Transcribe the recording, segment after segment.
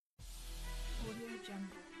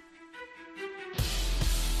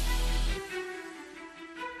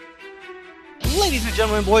Ladies and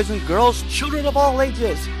gentlemen, boys and girls, children of all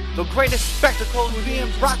ages, the greatest spectacle is being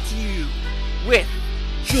brought to you with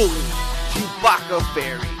Julie, Chewbacca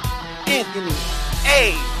Fairy, Anthony,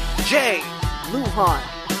 A.J. Luhan,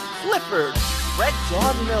 Clifford, Red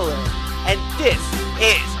Dog Miller, and this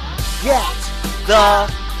is Get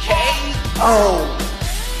the KO!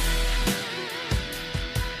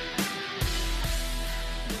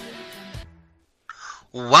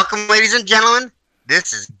 Welcome, ladies and gentlemen.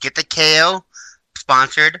 This is Get the KO,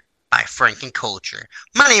 sponsored by Franken Culture.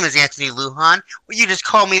 My name is Anthony Luhan. Well, you just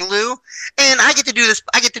call me Lou, and I get to do this.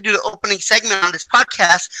 I get to do the opening segment on this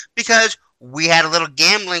podcast because we had a little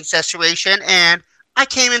gambling situation, and I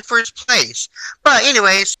came in first place. But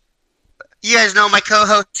anyways, you guys know my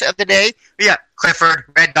co-host of the day. We got Clifford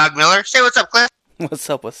Red Dog Miller. Say what's up, Cliff. What's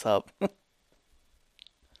up, what's up? And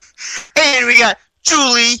we got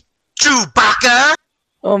Julie Chewbacca.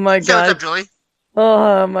 Oh my Say what's god. up, Julie.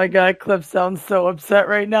 Oh my god, Cliff sounds so upset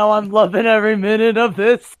right now. I'm loving every minute of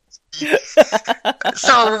this.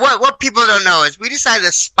 So what people don't know is we decided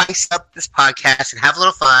to spice up this podcast and have a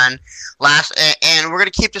little fun. And we're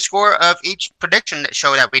gonna keep the score of each prediction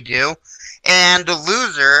show that we do. And the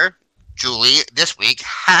loser, Julie, this week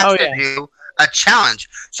has to do a challenge.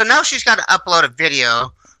 So now she's got to upload a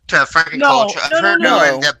video to Franken Culture of her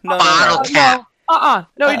doing the bottle cap.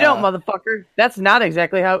 No, you don't, motherfucker. That's not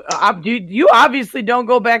exactly how. You obviously don't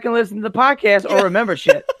go back and listen to the podcast or remember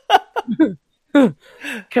shit.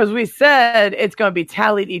 Because we said it's going to be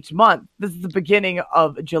tallied each month. This is the beginning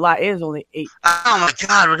of July. It is only 8. Oh my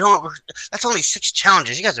god, that's only 6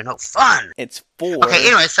 challenges. You guys are no fun. It's 4. Okay,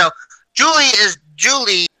 anyway, so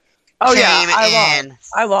Julie. Oh came yeah,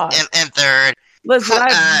 I lost. in third. Listen,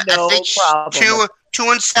 I have no I think problem.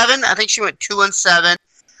 2-7. I think she went 2-7.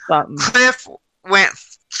 Something. Cliff went.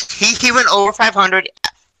 He went over 500,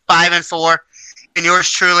 5-4, and yours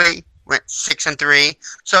truly went 6-3.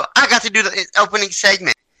 So I got to do the opening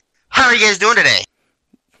segment. How are you guys doing today?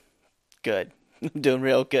 Good. I'm doing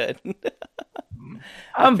real good.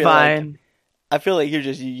 I'm fine. I feel like you're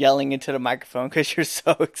just yelling into the microphone because you're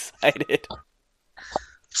so excited.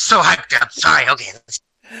 So hyped up. Sorry.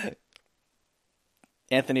 Okay.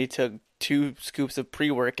 Anthony took 2 scoops of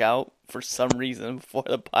pre-workout for some reason before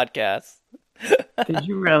the podcast. Did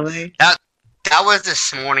you really? That was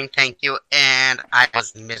this morning, thank you, and I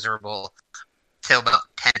was miserable till about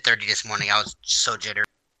 10:30 this morning. I was so jittery.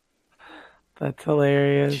 That's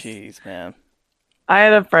hilarious. Jeez, man. I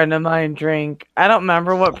had a friend of mine drink. I don't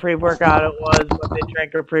remember what pre-workout it was when they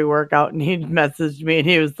drank a pre-workout, and he messaged me, and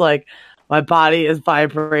he was like, "My body is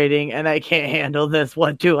vibrating, and I can't handle this.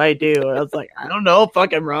 What do I do?" And I was like, "I don't know.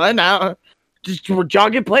 Fucking run out. Just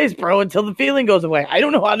jog in place, bro, until the feeling goes away. I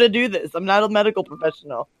don't know how to do this. I'm not a medical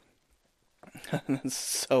professional." That's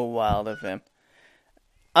so wild of him.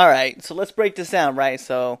 All right, so let's break this down, right?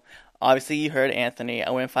 So obviously you heard Anthony.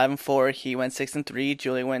 I went 5-4. He went 6-3.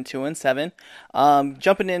 Julie went 2-7.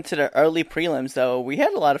 Jumping into the early prelims, though, we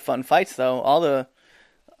had a lot of fun fights. Though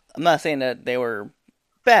I'm not saying that they were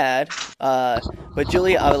bad, but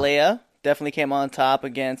Julia Avalea definitely came on top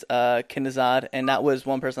against Kinazad, and that was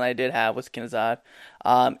one person I did have was Kinazad.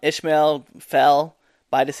 Ishmael fell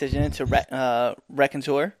by decision to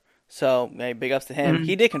Recontour, so hey, big ups to him. Mm-hmm.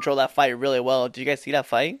 He did control that fight really well. Did you guys see that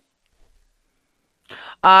fight?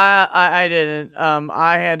 I didn't.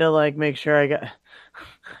 I had to make sure I got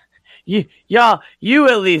y'all. You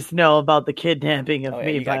at least know about the kidnapping of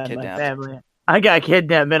me by my family. I got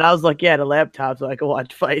kidnapped, and I was lucky I had a laptop so I could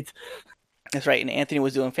watch fights. That's right, and Anthony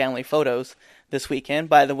was doing family photos this weekend,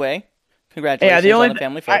 by the way. Congratulations on the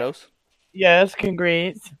family photos. Yes,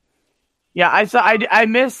 congrats. Yeah, I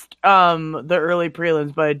missed the early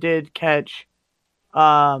prelims, but I did catch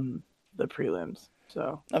the prelims.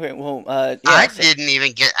 So okay, well, I'm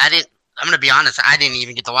gonna be honest, I didn't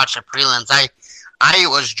even get to watch the prelims. I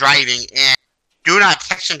was driving, and do not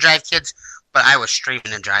text and drive, kids, but I was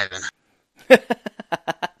streaming and driving.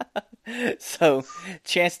 So,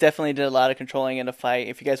 Chance definitely did a lot of controlling in the fight.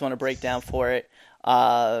 If you guys want to break down for it,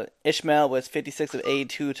 Ishmael was 56 of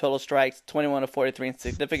 82 total strikes, 21 of 43 in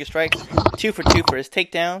significant strikes, 2 for 2 for his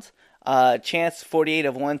takedowns. Chance 48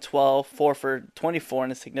 of 112, 4 for 24 in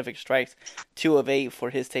his significant strikes, 2 of 8 for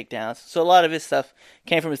his takedowns. So a lot of his stuff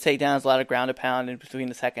came from his takedowns, a lot of ground and pound in between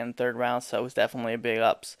the second and third rounds. So it was definitely a big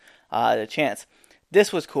ups to Chance.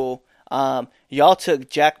 This was cool. Y'all took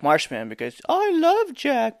Jack Marshman because I love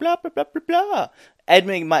Jack, blah, blah, blah, blah, blah.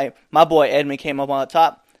 Edmund, my boy Edmund came up on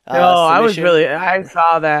top. I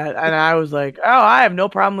saw that, and I was like, oh, I have no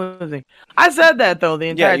problem losing. I said that, though, the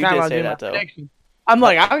entire time I was doing my prediction. I'm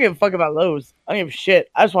like, I don't give a fuck about those. I don't give a shit.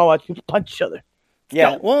 I just want to watch people punch each other.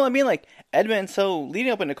 Yeah, go. well, I mean, like Edmund. So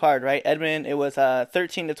leading up in the card, right? Edmund, it was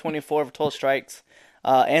 13 to 24 for total strikes,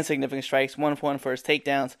 and significant strikes. 1 for 1 for his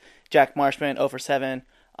takedowns. Jack Marshman 0 for 7.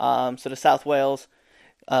 So the South Wales,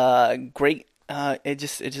 great. It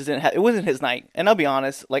just didn't have. It wasn't his night. And I'll be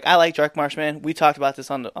honest, like I like Jack Marshman. We talked about this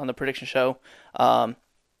on the prediction show.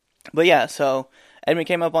 But yeah, so Edmund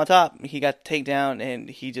came up on top. He got the takedown, and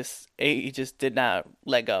he just did not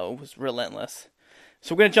let go. It was relentless.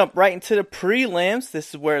 So we're gonna jump right into the prelims. This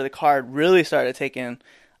is where the card really started taking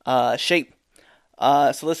shape.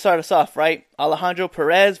 So let's start us off, right? Alejandro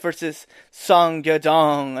Perez versus Song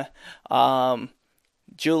Yadong.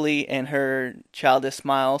 Julie and her childish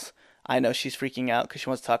smiles. I know she's freaking out because she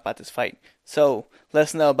wants to talk about this fight. So let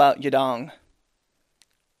us know about Yadong.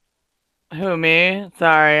 Who, me?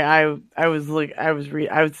 Sorry, I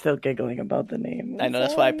was still giggling about the name. I know,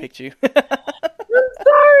 that's why I picked you. I'm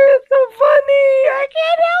sorry, it's so funny. I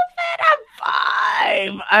can't help it.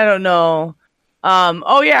 I'm 5. I don't know.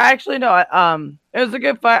 Oh yeah, actually no. It was a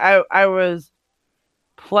good fight. I was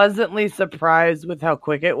pleasantly surprised with how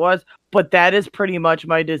quick it was, but that is pretty much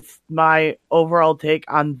my overall take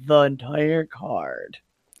on the entire card.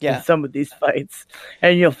 Yeah. In some of these fights,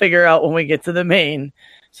 and you'll figure out when we get to the main.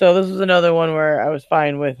 So this was another one where I was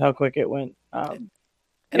fine with how quick it went. I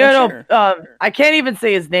can't even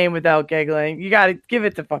say his name without giggling. You gotta give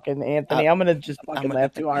it to fucking Anthony. I'm gonna just fucking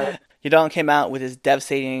laugh too hard. Yadong came out with his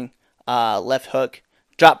devastating left hook,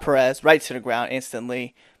 dropped Perez right to the ground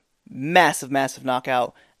instantly. Massive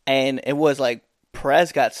knockout. And it was like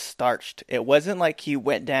Perez got starched. It wasn't like he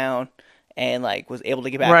went down and like was able to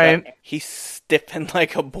get back up. He stiffened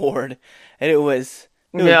like a board. And it was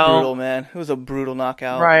brutal, man. It was a brutal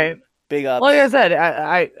knockout. Right. Big ups. Like I said,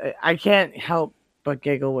 I can't help but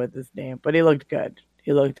giggle with his name, but he looked good.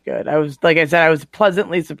 I was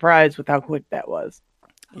pleasantly surprised with how quick that was.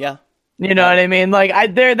 Yeah. You know what I mean? Like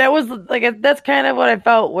that's kind of what I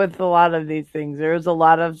felt with a lot of these things. There was a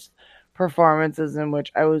lot of performances in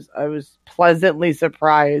which I was pleasantly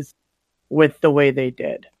surprised with the way they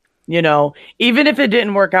did. You know, even if it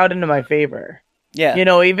didn't work out into my favor. Yeah. You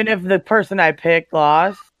know, even if the person I picked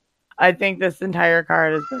lost, I think this entire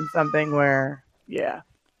card has been something where, yeah,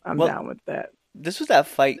 I'm down with that. This was that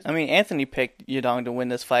fight. I mean, Anthony picked Yadong to win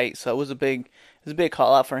this fight, so it was a big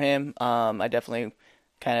call out for him. I definitely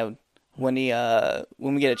kind of when we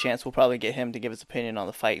get a chance, we'll probably get him to give his opinion on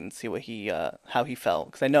the fight and see what how he felt,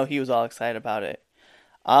 because I know he was all excited about it.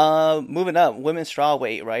 Moving up, women's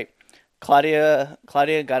strawweight, right? Claudia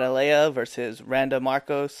Gadelha versus Randa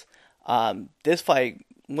Marcos. This fight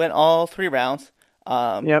went all 3 rounds.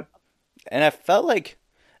 Yep. And I felt like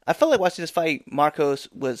watching this fight, Marcos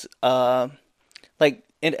was at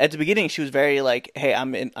the beginning she was very like, hey,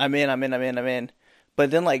 I'm in.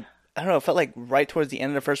 But then like, I don't know, it felt like right towards the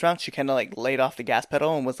end of the first round, she kind of like laid off the gas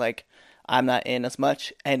pedal and was like, I'm not in as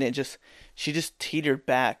much. And she just teetered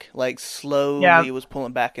back, like slowly was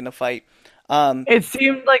pulling back in the fight. It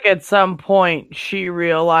seemed like at some point she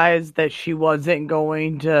realized that she wasn't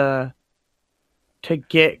going to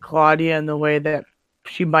get Claudia in the way that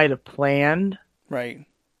she might have planned. Right.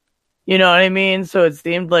 You know what I mean? So it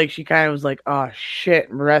seemed like she kind of was like, oh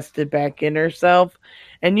shit, rested back in herself.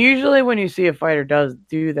 And usually when you see a fighter does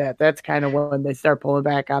do that, that's kind of when they start pulling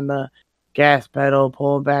back on the gas pedal,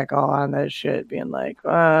 pulling back all on that shit, being like,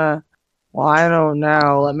 well, I don't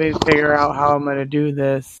know. Let me figure out how I'm going to do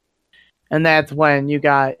this. And that's when you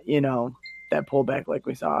got, that pullback like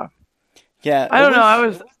we saw. Yeah. I don't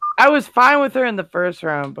know. I was fine with her in the first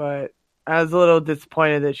round, but I was a little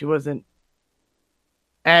disappointed that she wasn't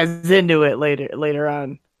as into it later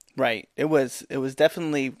on. Right. It was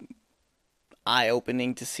definitely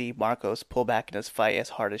eye-opening to see Marcos pull back in this fight as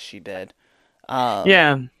hard as she did.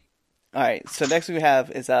 Yeah. All right. So next we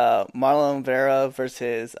have is Marlon Vera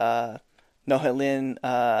versus Nohelin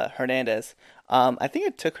Hernandez. I think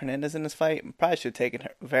it took Hernandez in this fight. Probably should have taken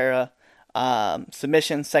Vera.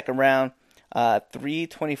 Submission, second round,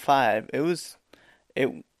 3:25.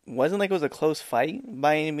 It wasn't like it was a close fight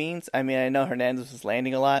by any means. I mean, I know Hernandez was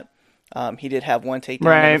landing a lot. He did have one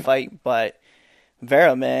takedown in the fight, but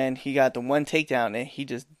Vera, man, he got the one takedown and he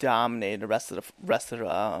just dominated the rest of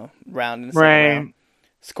the round in the second round.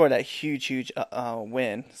 Scored that huge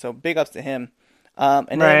win. So big ups to him.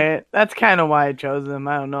 Then, that's kind of why I chose him.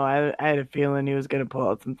 I don't know. I had a feeling he was gonna pull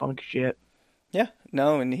out some funky shit. Yeah,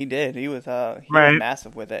 no, and he did. He was was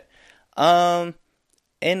massive with it. And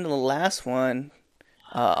the last one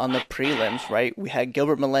on the prelims, right? We had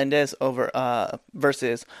Gilbert Melendez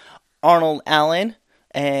versus Arnold Allen,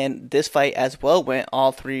 and this fight as well went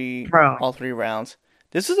all three rounds.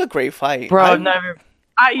 This is a great fight, bro.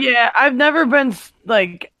 I've never been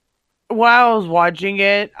like while I was watching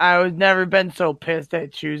it, I was never been so pissed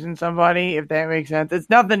at choosing somebody, if that makes sense. It's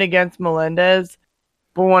nothing against Melendez,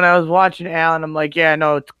 but when I was watching Allen, I'm like, yeah,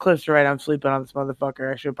 no, Cliff's right. I'm sleeping on this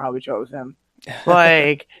motherfucker. I should probably chose him.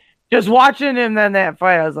 Like, just watching him in that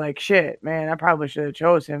fight, I was like, shit, man, I probably should have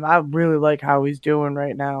chose him. I really like how he's doing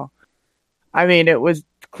right now. I mean, it was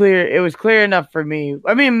clear. It was clear enough for me.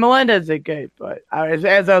 I mean, Melendez is good, but as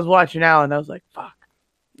I was watching Allen, I was like, fuck.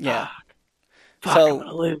 Yeah. Fuck, I'm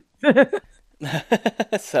gonna lose.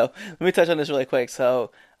 So let me touch on this really quick.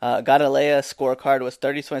 So Galilea's scorecard was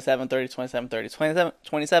 30-27, 30-27,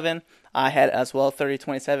 30-27. I had as well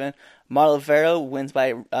 30-27. Marlon Vera wins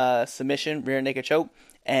by submission, rear naked choke.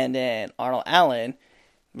 And then Arnold Allen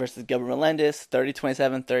versus Gilbert Melendez,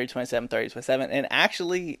 30-27, 30-27, 30-27. And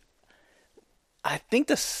actually, I think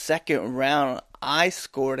the second round, I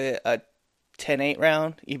scored it a 10-8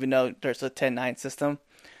 round, even though there's a 10-9 system.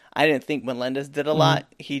 I didn't think Melendez did a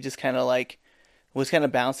lot. He just kind of like was kind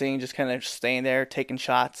of bouncing, just kind of staying there, taking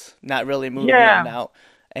shots, not really moving in and out.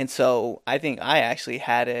 And so I think I actually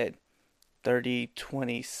had it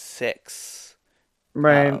 30-26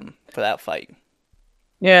 right. For that fight.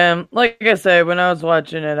 Yeah, like I said, when I was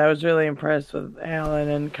watching it, I was really impressed with Allen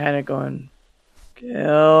and kind of going,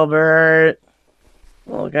 Gilbert.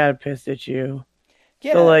 Well, kind of pissed at you.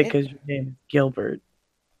 Yeah, so like, because your name is Gilbert,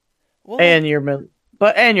 well, and you're a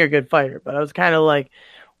good fighter. But I was kind of like,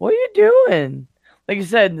 what are you doing? Like you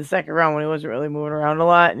said in the second round when he wasn't really moving around a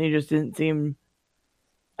lot, and he just didn't seem.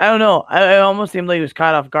 I don't know. It almost seemed like he was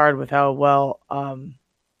caught off guard with how well,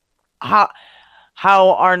 how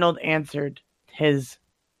Arnold answered his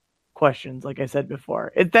questions. Like I said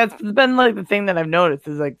before, that's been like the thing that I've noticed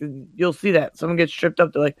is like you'll see that someone gets tripped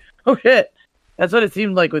up, they're like, oh shit. That's what it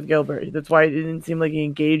seemed like with Gilbert. That's why it didn't seem like he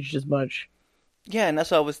engaged as much. Yeah, and I was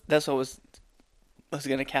gonna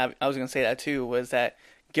say that too, was that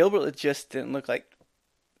Gilbert didn't look like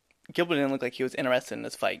he was interested in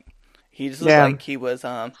this fight. He just looked like he was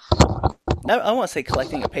I want to say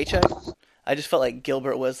collecting a paycheck. I just felt like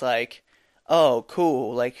Gilbert was like, oh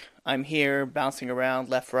cool, like I'm here bouncing around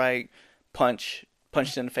left right, punched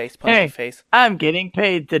in the face, in the face. I'm getting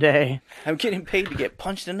paid today. I'm getting paid to get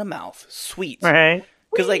punched in the mouth. Sweet. Right.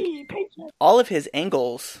 Because like all of his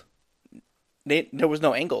angles, there was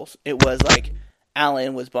no angles. It was like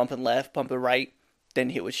Allen was bumping left, bumping right, then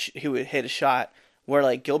he would hit a shot. Where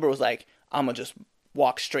like Gilbert was like, I'm gonna just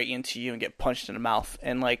walk straight into you and get punched in the mouth.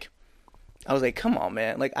 And like I was like, come on,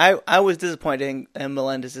 man. Like I was disappointed in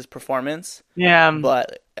Melendez's performance. Yeah.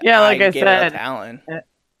 But yeah, like I gave said, it up to Allen.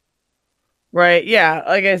 Right, yeah.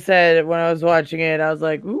 Like I said, when I was watching it, I was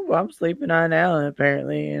like, ooh, I'm sleeping on Allen,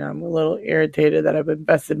 apparently. And I'm a little irritated that I've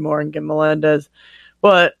invested more in Melendez.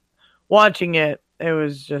 But watching it, it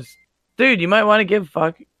was just, dude, you might want to give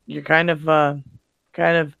fuck. You're kind of on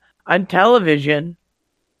television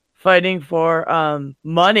fighting for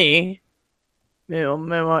money. You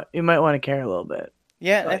might want to care a little bit.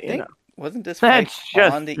 Yeah, but, I think, wasn't this fight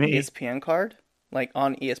on the ESPN card? Like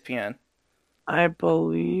on ESPN? I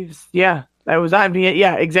believe, yeah. That was on me.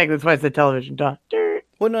 Yeah, exactly. That's why it's the television. Duh.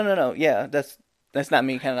 Well, no. Yeah, that's not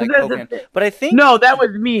me kind of like poking. But I think no, that was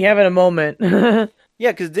me having a moment.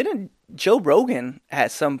 Yeah, because didn't Joe Rogan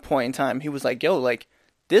at some point in time he was like, "Yo, like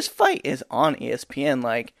this fight is on ESPN.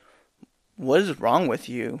 Like, what is wrong with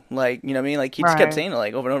you? Like, you know what I mean? Like he just kept saying it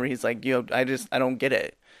like over and over. He's like, "Yo, I don't get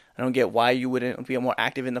it. I don't get why you wouldn't be more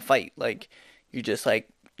active in the fight. Like, you just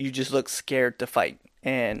look scared to fight."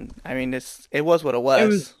 And I mean, it was what it was. It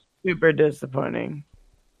was super disappointing.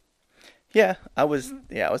 Yeah, I was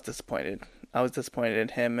disappointed. I was disappointed in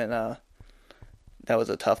him, and that was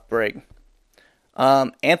a tough break.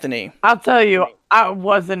 Anthony, I'll tell you, I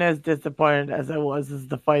wasn't as disappointed as I was as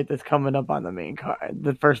the fight that's coming up on the main card,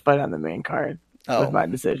 the first fight on the main card. Oh. Was my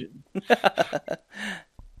decision.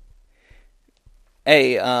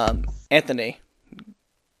 Hey, Anthony.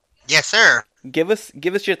 Yes, sir. Give us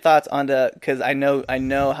your thoughts on because I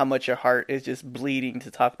know how much your heart is just bleeding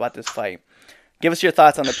to talk about this fight. Give us your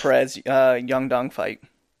thoughts on the Perez Young Dong fight.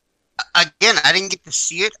 Again, I didn't get to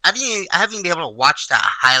see it. I haven't been able to watch that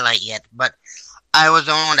highlight yet, but I was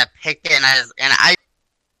the one that picked it, and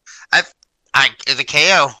it's a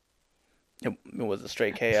KO. It was a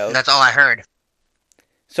straight KO. That's all I heard.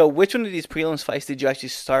 So, which one of these prelims fights did you actually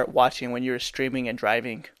start watching when you were streaming and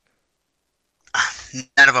driving?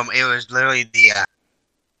 None of them. It was literally the.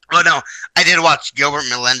 Oh no, I did watch Gilbert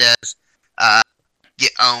Melendez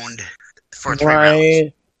get owned for 3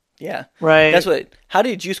 rounds. Yeah, right. That's what. How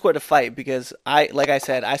did you score the fight? Because I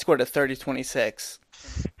scored a 30-26.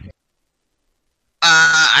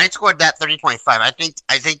 I scored that 30.5. I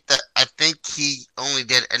think he only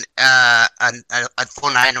did a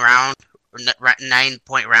full 9 round, 9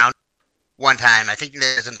 point round one time. I think he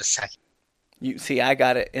did in the second. You see, I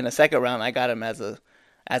got it in the second round. I got him as an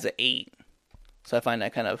 8. So I find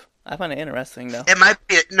it interesting though. It might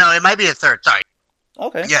be the third. Sorry.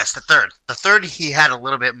 Okay. Yes, the third. The third he had a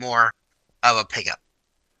little bit more of a pickup.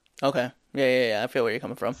 Okay. Yeah. I feel where you're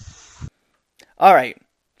coming from. All right.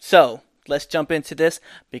 So let's jump into this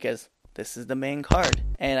because this is the main card,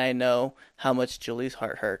 and I know how much Julie's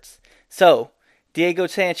heart hurts. So Diego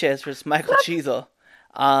Sanchez versus Michael Chiesa.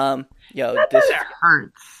 This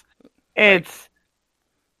hurts. It's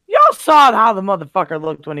y'all saw how the motherfucker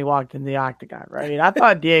looked when he walked in the octagon, right? I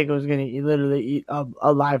thought Diego was gonna literally eat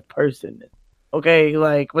a live person. Okay,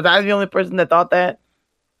 like was I the only person that thought that?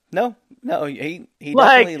 No, he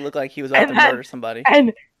definitely looked like he was about to murder somebody.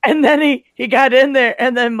 And then he got in there,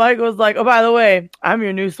 and then Michael was like, "Oh, by the way, I'm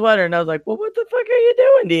your new sweater." And I was like, "Well, what the fuck are you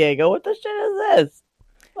doing, Diego? What the shit is this?"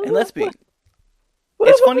 And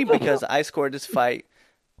it's funny because I scored this fight.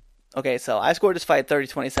 Okay, so I scored this fight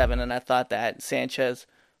 30-27, and I thought that Sanchez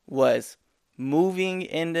was moving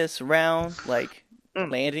in this round, like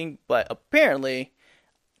landing, but apparently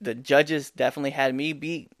the judges definitely had me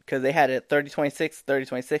beat because they had it 30-26,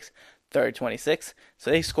 30-26, 30-26. So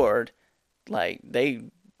they scored, like, they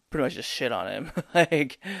pretty much just shit on him.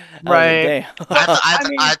 Like, right.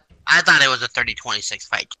 I thought it was a 30-26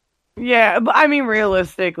 fight. Yeah, but I mean,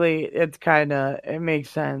 realistically, it makes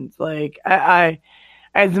sense. Like, I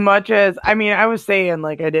as much as, I mean, I was saying,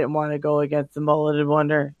 like, I didn't want to go against the mulleted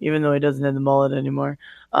wonder, even though he doesn't have the mullet anymore.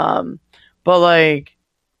 But, like,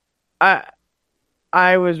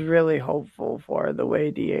 I was really hopeful for the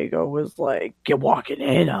way Diego was, like, walking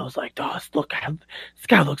in. I was like, oh, this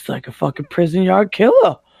guy looks like a fucking prison yard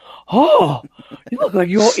killer. Oh, you look like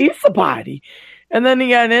you'll eat somebody. And then he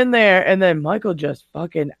got in there, and then Michael just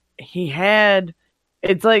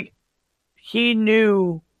it's like he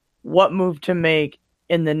knew what move to make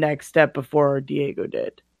in the next step before Diego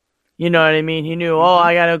did. You know what I mean? He knew,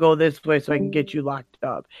 I gotta go this way so I can get you locked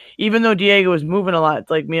up. Even though Diego was moving a lot,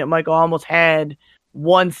 it's like Michael almost had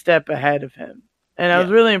one step ahead of him. And I was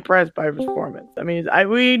really impressed by his performance. I mean,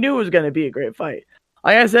 we knew it was going to be a great fight.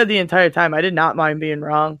 Like I said the entire time, I did not mind being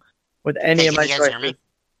wrong with any of my choices.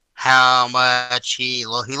 How much he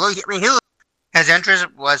looked. His entrance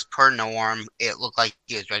was per norm. It looked like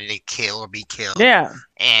he was ready to kill or be killed. Yeah.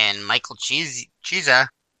 And Michael Chiesa,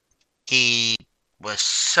 he was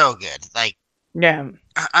so good. Like, yeah,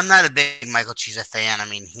 I'm not a big Michael Chiesa fan. I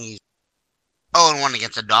mean, he's 0-1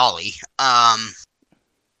 against a dolly.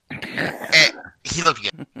 He looked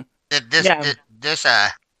good.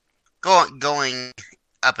 Going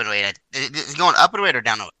up in weight. Is he going up in weight or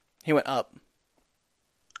down in weight? He went up.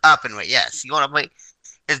 Up in weight, yes. He going up in weight.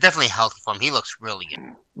 It's definitely healthy for him. He looks really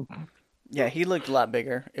good. Yeah, he looked a lot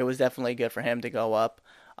bigger. It was definitely good for him to go up.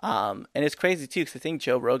 And it's crazy too, because I think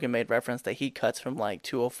Joe Rogan made reference that he cuts from like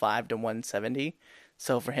 205 to 170.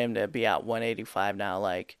 So for him to be at 185 now,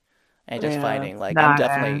 like, and just fighting, like, I'm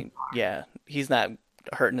definitely, he's not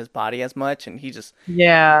hurting his body as much, and he just,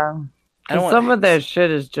 some of that shit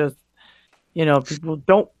is just,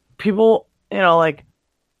 people, like,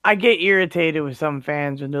 I get irritated with some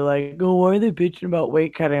fans when they're like, oh, why are they bitching about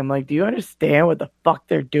weight cutting? I'm like, do you understand what the fuck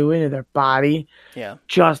they're doing to their body? Yeah.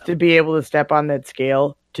 Just to be able to step on that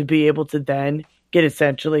scale, to be able to then get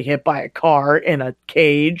essentially hit by a car in a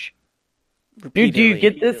cage. Do you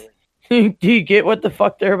get this? Do you get what the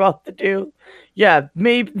fuck they're about to do? Yeah,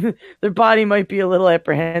 maybe their body might be a little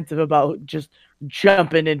apprehensive about just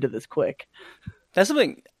jumping into this quick. That's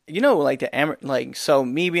something, so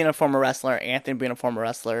me being a former wrestler, Anthony being a former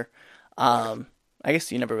wrestler, I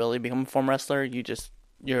guess you never really become a former wrestler.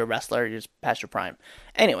 You're a wrestler, you're just past your prime.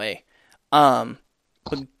 Anyway, but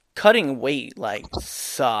cutting weight, like,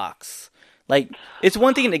 sucks. Like, it's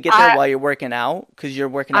one thing to get there while you're working out, because you're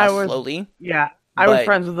working out slowly. Yeah. I was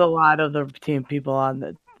friends with a lot of the team people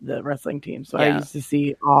on the wrestling team, so I used to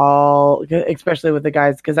see all, especially with the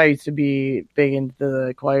guys, because I used to be big into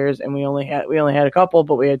the choirs, and we only had a couple,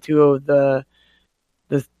 but we had two of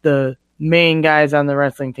the main guys on the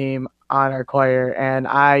wrestling team on our choir, and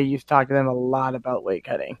I used to talk to them a lot about weight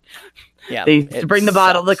cutting. Yeah, they used to bring the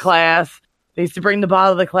bottle to class. They used to bring the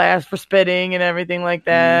bottle to class for spitting and everything like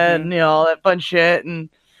that, and all that fun shit. And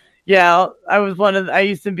I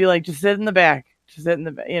used to be like, just sit in the back. Just sit in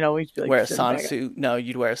the, we used to be like, wear a sauna suit. No,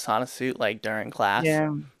 you'd wear a sauna suit like during class. Yeah.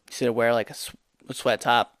 You should wear like a sweat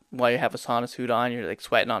top while you have a sauna suit on. You're like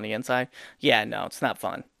sweating on the inside. Yeah, no, it's not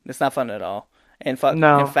fun. It's not fun at all. And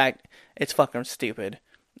in fact, it's fucking stupid.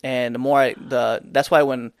 And that's why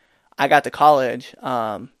when I got to college,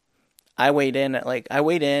 I weighed in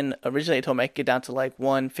originally I told me I could get down to like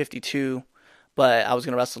 152, but I was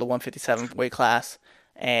going to wrestle the 157 weight class.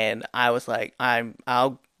 And I was like,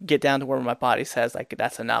 I'll get down to where my body says like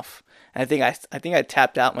that's enough. And I think I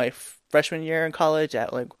tapped out my freshman year in college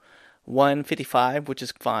at like 155, which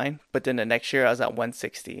is fine. But then the next year I was at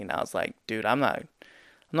 160, and I was like, dude, I'm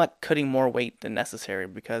not cutting more weight than necessary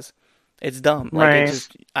because it's dumb. Like Right.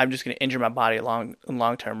 I'm just gonna injure my body long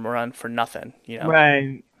term run for nothing.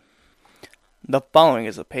 Right. The following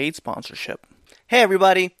is a paid sponsorship. Hey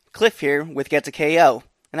everybody, Cliff here with Get to KO,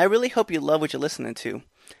 and I really hope you love what you're listening to.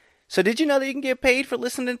 So did you know that you can get paid for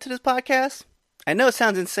listening to this podcast? I know it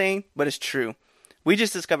sounds insane, but it's true. We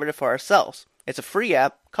just discovered it for ourselves. It's a free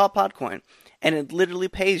app called Podcoin, and it literally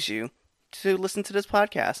pays you to listen to this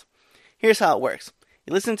podcast. Here's how it works.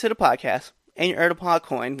 You listen to the podcast, and you earn a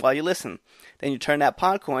Podcoin while you listen. Then you turn that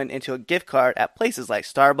Podcoin into a gift card at places like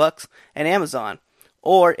Starbucks and Amazon.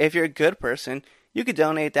 Or if you're a good person, you could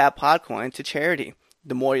donate that Podcoin to charity.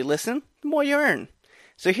 The more you listen, the more you earn.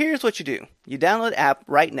 So here's what you do. You download the app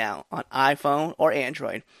right now on iPhone or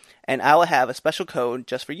Android, and I will have a special code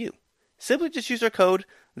just for you. Simply just use our code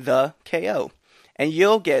THEKO, and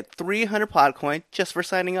you'll get 300 Podcoin just for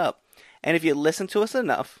signing up. And if you listen to us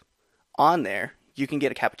enough on there, you can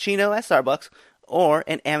get a cappuccino at Starbucks or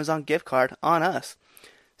an Amazon gift card on us.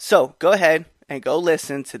 So go ahead and go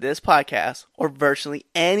listen to this podcast or virtually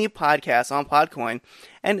any podcast on Podcoin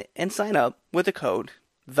and sign up with the code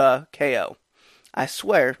THEKO. I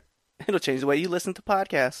swear, it'll change the way you listen to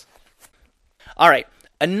podcasts. Alright,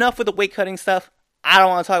 enough with the weight cutting stuff. I don't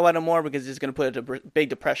want to talk about it more because it's going to put a big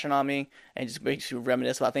depression on me and just makes you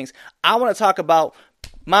reminisce about things. I want to talk about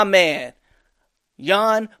my man,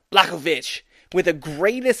 Jan Blachowicz, with the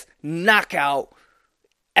greatest knockout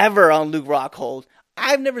ever on Luke Rockhold.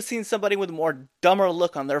 I've never seen somebody with a more dumber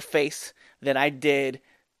look on their face than I did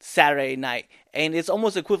Saturday night. And it's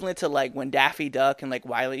almost equivalent to like when Daffy Duck and like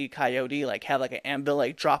Wile E. Coyote like have like an anvil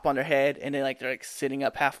like drop on their head and then like they're like sitting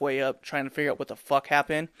up halfway up trying to figure out what the fuck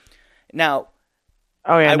happened. Now,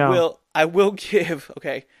 Oh yeah, no. I will give,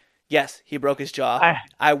 okay, yes, he broke his jaw.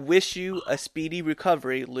 I wish you a speedy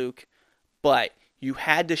recovery, Luke, but you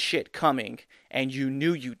had the shit coming and you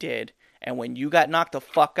knew you did. And when you got knocked the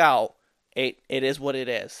fuck out, it is what it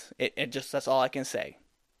is. It just, that's all I can say.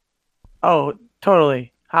 Oh,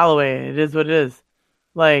 totally. Holloway, it is what it is.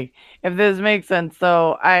 Like, if this makes sense,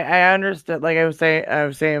 though, I understood. Like I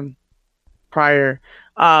was saying prior,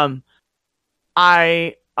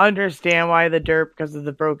 I understand why the derp because of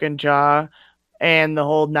the broken jaw and the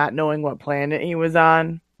whole not knowing what planet he was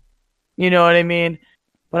on. You know what I mean?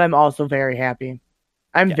 But I'm also very happy.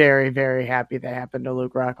 I'm very, very happy that happened to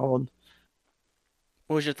Luke Rockhold.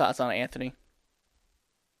 What was your thoughts on it, Anthony?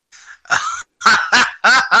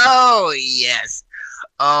 Oh, yes.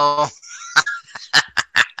 Oh.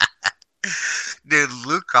 Dude,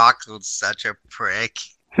 Luke Rockhold's such a prick.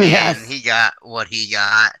 Yes. And he got what he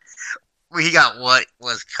got. He got what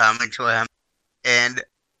was coming to him. And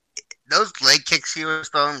those leg kicks he was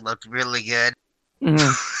throwing looked really good.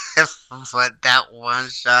 Mm-hmm. But that one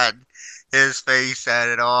shot, his face said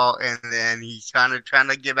it all. And then he's trying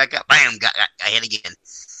to get back up. Bam! Got hit again.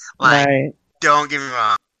 Like, Right. Don't get me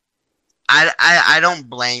wrong. I don't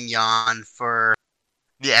blame Jan for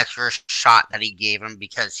the extra shot that he gave him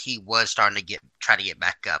because he was starting to try to get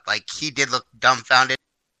back up. Like, he did look dumbfounded,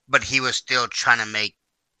 but he was still trying to make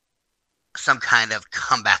some kind of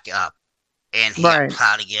comeback up. And he got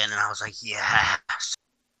plowed again, and I was like, yes.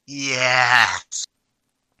 Yes.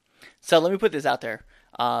 So let me put this out there.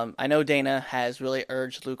 I know Dana has really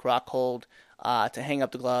urged Luke Rockhold to hang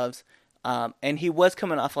up the gloves. And he was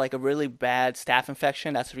coming off like a really bad staph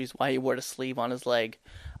infection. That's the reason why he wore the sleeve on his leg.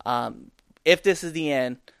 If this is the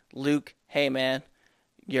end, Luke, hey man,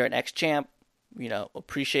 you're an ex-champ. You know,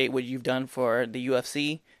 appreciate what you've done for the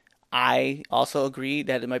UFC. I also agree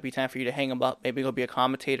that it might be time for you to hang him up. Maybe go be a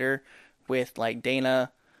commentator with like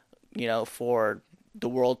Dana, you know, for the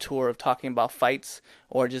world tour of talking about fights,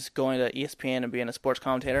 or just going to ESPN and being a sports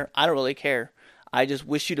commentator. I don't really care. I just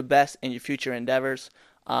wish you the best in your future endeavors.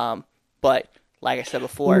 But like I said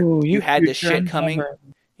before, you had this shit coming.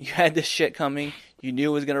 You had this shit coming. You knew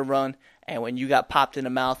it was gonna run, and when you got popped in the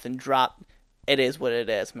mouth and dropped, it is what it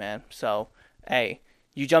is, man. So, hey,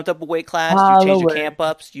 you jumped up a weight class. You changed your camp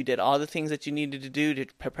ups. You did all the things that you needed to do to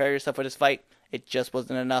prepare yourself for this fight. It just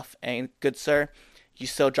wasn't enough. And good sir, you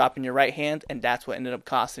still dropping your right hand, and that's what ended up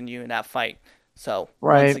costing you in that fight. So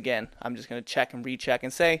once again, I'm just gonna check and recheck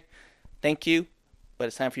and say thank you, but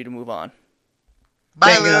it's time for you to move on.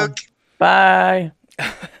 Bye, Luke. Bye.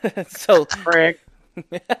 So, Frick.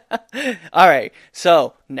 All right,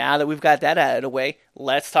 so now that we've got that out of the way,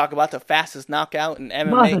 let's talk about the fastest knockout in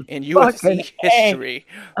MMA in Motherfucking UFC history.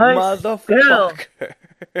 still, Motherfucker.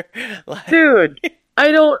 Like, dude,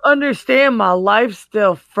 I don't understand my life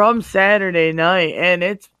still from Saturday night, and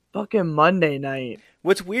it's fucking Monday night.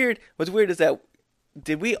 what's weird is that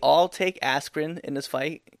did we all take aspirin in this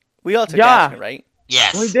fight? We all took Yeah. aspirin, right?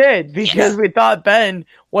 Yes. We did, because we thought Ben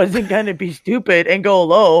wasn't going to be stupid and go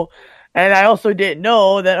low. And I also didn't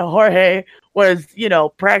know that Jorge was,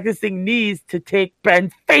 practicing knees to take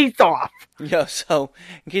Ben's face off. Yo, so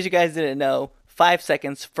in case you guys didn't know, 5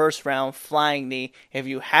 seconds, first round, flying knee. If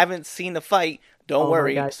you haven't seen the fight, don't Oh my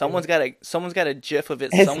worry. God, someone's got a gif of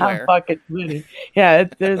it It's somewhere. on fucking Twitter. Yeah,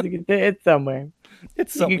 it's somewhere.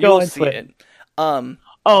 It's you can go you'll and see click. it. Oh,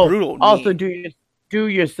 Brutal also knee. do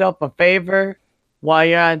yourself a favor while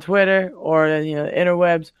you're on Twitter or the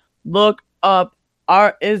interwebs. Look up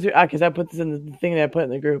our Israel, because I put this in the thing that I put in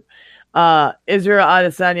the group. Israel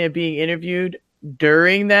Adesanya being interviewed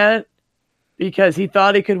during that, because he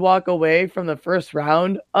thought he could walk away from the first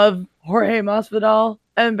round of Jorge Masvidal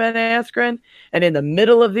and Ben Askren, and in the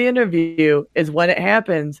middle of the interview is when it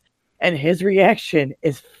happens, and his reaction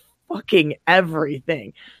is fucking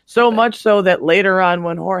everything. So much so that later on,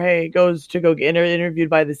 when Jorge goes to go get interviewed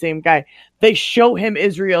by the same guy, they show him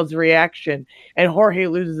Israel's reaction, and Jorge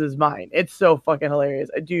loses his mind. It's so fucking hilarious.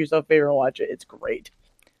 Do yourself a favor and watch it. It's great.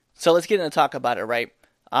 So let's get into talk about it, right?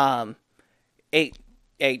 The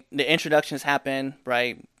introductions happen,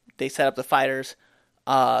 right? They set up the fighters.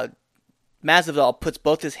 Masvidal puts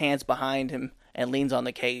both his hands behind him and leans on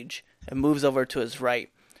the cage and moves over to his right.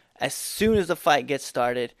 As soon as the fight gets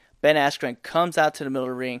started, Ben Askren comes out to the middle of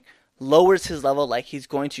the ring, lowers his level like he's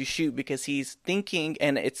going to shoot, because he's thinking,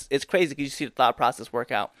 and it's crazy because you see the thought process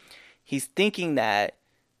work out. He's thinking that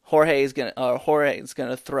Jorge is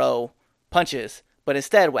gonna throw punches, but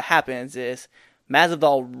instead what happens is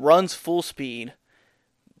Masvidal runs full speed.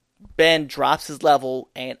 Ben drops his level,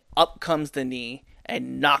 and up comes the knee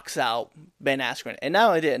and knocks out Ben Askren. And not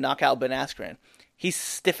only did it knock out Ben Askren, he's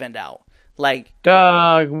stiffened out. Like,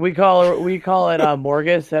 Dog, we call it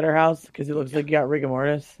Morgus at our house because he looks like he got rigor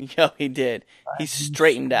mortis. yo, he did. He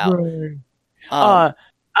straightened out.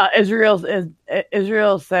 Israel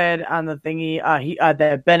said on the thingy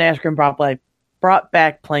that Ben Askren brought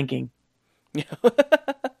back planking. It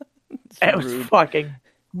was fucking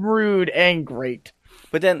rude and great.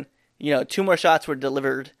 But then, 2 more shots were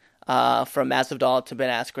delivered from Masvidal to Ben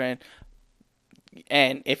Askren.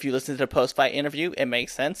 And if you listen to the post-fight interview, it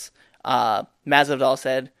makes sense. Masvidal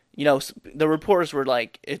said, the reporters were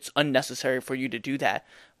like, it's unnecessary for you to do that.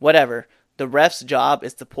 Whatever. The ref's job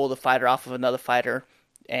is to pull the fighter off of another fighter.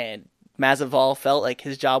 And Masvidal felt like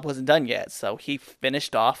his job wasn't done yet. So he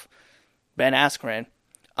finished off Ben Askren.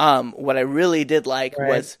 What I really did like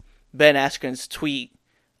was Ben Askren's tweet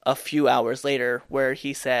a few hours later where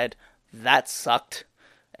he said, that sucked.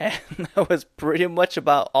 And that was pretty much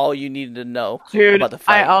about all you needed to know about the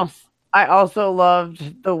fight. I also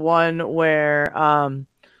loved the one where I think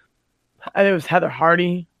it was Heather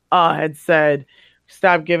Hardy had said,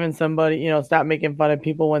 stop giving somebody, stop making fun of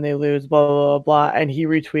people when they lose, blah, blah, blah, blah. And he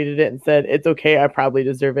retweeted it and said, it's okay, I probably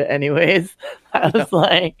deserve it anyways. I was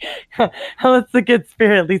like, that's a good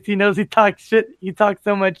spirit. At least he knows he talks shit. He talks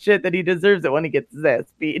so much shit that he deserves it when he gets his ass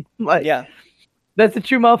beat. Like, yeah, that's a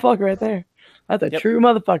true motherfucker right there. That's a true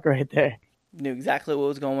motherfucker right there. Knew exactly what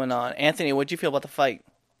was going on. Anthony, what'd you feel about the fight?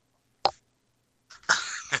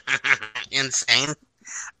 Insane.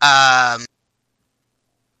 Oh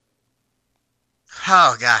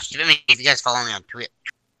gosh, if you guys follow me on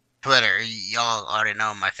Twitter, y'all already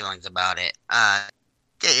know my feelings about it.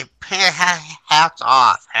 Hats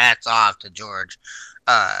off to George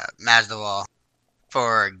Masvidal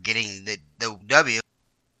for getting the W.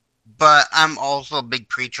 But I'm also a big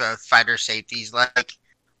preacher of fighter safeties.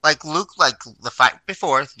 Like Luke, like the fight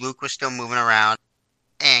before, Luke was still moving around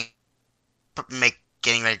and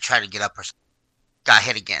getting ready to try to get up or something. Got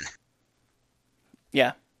hit again.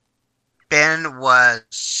 Yeah. Ben was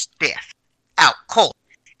stiff, out cold,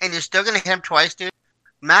 and you're still gonna hit him twice, dude.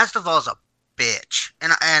 Masvidal's a bitch,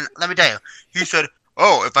 and let me tell you, he said,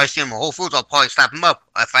 "Oh, if I see him in Whole Foods, I'll probably slap him up.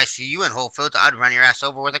 If I see you in Whole Foods, I'd run your ass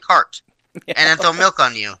over with a cart, and then throw milk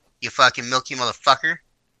on you, you fucking milky motherfucker."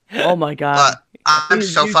 Oh my god! But I'm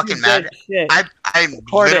so fucking mad. I'm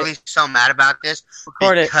literally so mad about this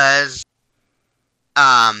because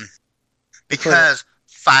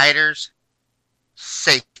fighters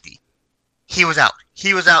safety. He was out.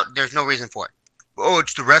 There's no reason for it. Oh,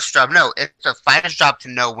 it's the ref's job. No, it's a fighter's job to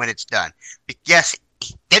know when it's done. Yes,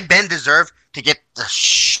 did Ben deserve to get the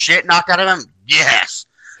shit knocked out of him? Yes.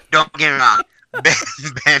 Don't get me wrong.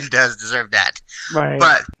 Ben does deserve that. Right.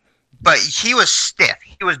 But he was stiff.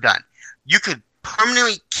 He was done. You could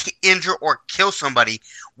permanently injure or kill somebody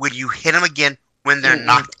when you hit them again when they're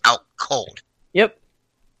knocked out cold. Yep.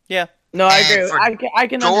 Yeah. No, I And agree. for I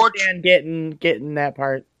can George- understand getting that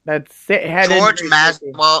part. That's George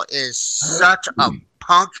Masvidal is such a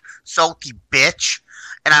punk, salty bitch,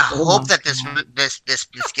 and I hope that this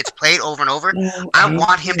gets played over and over. I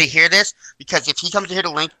want him to hear this because if he comes here to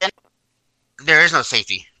Lincoln, there is no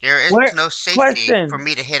safety. There is no safety for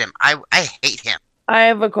me to hit him. I hate him. I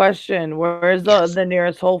have a question. Where's the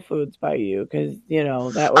nearest Whole Foods by you? Because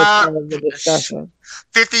that was part of the discussion.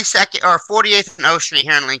 52nd or 48th and O Street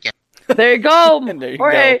here in Lincoln. There you go. There you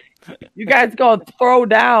go. You guys gonna throw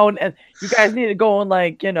down, and you guys need to go in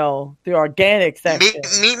the organic section.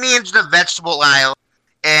 Meet me into the vegetable aisle,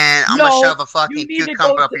 and I'm gonna shove a fucking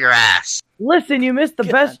cucumber up your ass. Listen, you missed the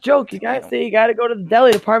best joke. You guys say you gotta go to the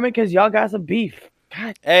deli department because y'all got some beef.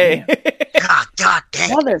 God Hey. God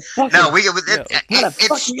damn. Motherfucker. No,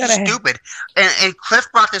 it's stupid. And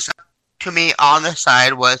Cliff brought this up to me on the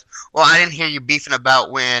side was, well, I didn't hear you beefing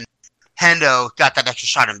about when Hendo got that extra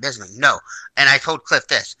shot in Bisping. No. And I told Cliff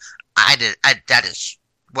this. That is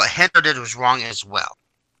what Hendo did was wrong as well.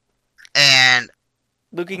 And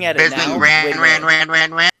looking at it now, ran.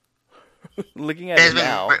 Looking at it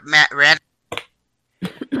now,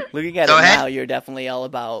 looking at it now, you're definitely all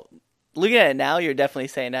about. Looking at it now, you're definitely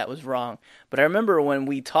saying that was wrong. But I remember when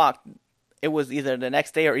we talked, it was either the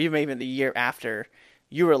next day or even the year after.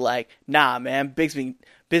 You were like, "Nah, man, Bisping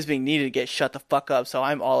needed to get shut the fuck up." So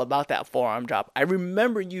I'm all about that forearm drop. I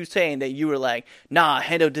remember you saying that you were like, "Nah,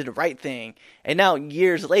 Hendo did the right thing." And now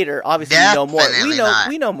years later, obviously we know more.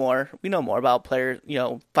 We know more. We know more about player,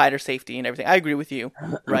 fighter safety and everything. I agree with you,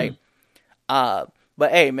 right?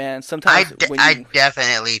 But hey, man, sometimes I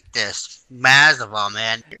definitely this Masvidal,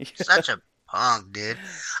 man. You're such a punk, dude.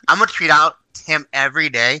 I'm gonna tweet out him every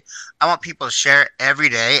day. I want people to share it every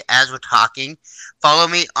day as we're talking. Follow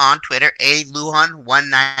me on Twitter,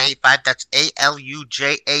 alujan1985. That's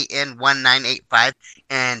ALUJAN1985,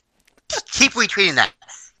 and keep retweeting that.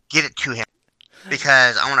 Get it to him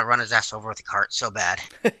because I want to run his ass over with a cart so bad.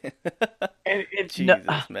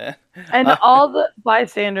 Jesus, man. And all the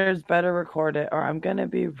bystanders better record it, or I'm gonna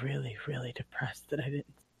be really, really depressed that I didn't.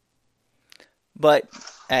 But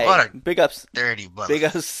hey, big ups to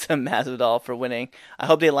Masvidal for winning. I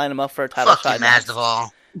hope they line him up for a title shot. Masvidal.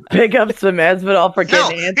 Big ups to Masvidal for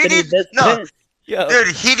getting Anthony this pissed.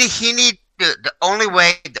 Dude, he need the only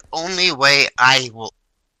way I will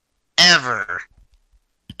ever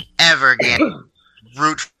again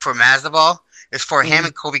root for Masvidal is for him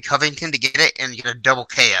and Kobe Covington to get it and get a double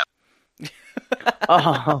KO.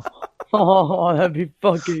 Oh, that'd be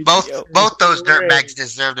fucking. Both those dirtbags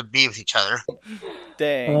deserve to be with each other.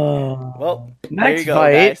 Dang. Well, next there you go,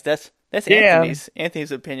 fight. guys. That's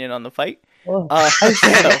Anthony's opinion on the fight.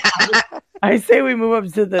 I say we move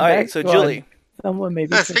up to the next one. So Julie, someone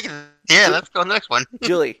maybe. Let's go to the next one.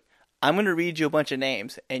 Julie, I'm going to read you a bunch of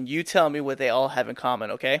names, and you tell me what they all have in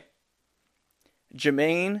common, okay?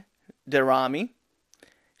 Jermaine Darami,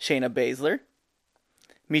 Shayna Baszler,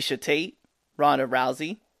 Miesha Tate, Ronda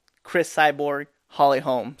Rousey, Chris Cyborg, Holly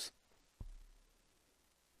Holmes.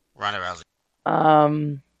 Ronda Rousey.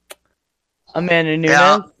 Amanda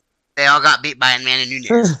Nunes. They all got beat by Amanda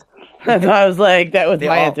Nunes. That's why I was like, that was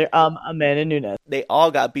my answer. Amanda Nunes. They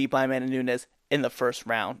all got beat by Amanda Nunes in the first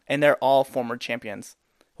round, and they're all former champions.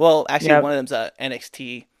 Well, actually, one of them's a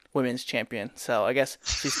NXT Women's Champion, so I guess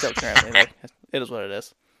she's still currently like, it is what it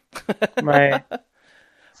is. Right.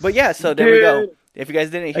 But yeah, so there we go. If you guys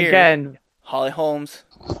didn't hear, again, Holly Holmes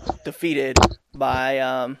defeated by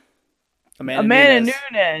Amanda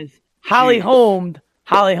Nunes. Holly Holmes.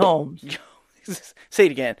 Say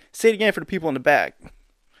it again. Say it again for the people in the back.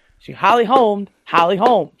 Holly Holmes.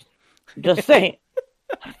 Just saying.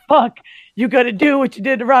 Fuck. You gotta do what you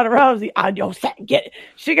did to Ronda Rousey on your set. Get it.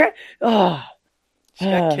 She got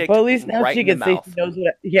kicked. But at least now she can say she knows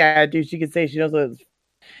what. She can say she knows what.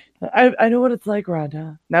 I know what it's like,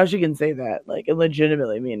 Ronda. Now she can say that, like, and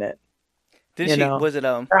legitimately mean it. Did she? Know? Was it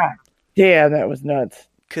Damn, that was nuts.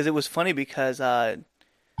 Because it was funny because it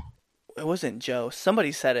wasn't Joe.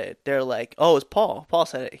 Somebody said it. They're like, "Oh, it's Paul." Paul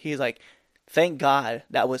said it. He's like, "Thank God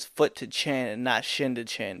that was foot to chin and not shin to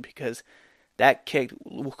chin because that kick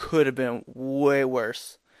could have been way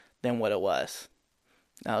worse than what it was."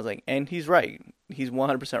 And I was like, and he's right. He's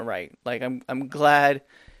 100% right. Like, I'm glad.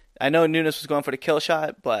 I know Nunes was going for the kill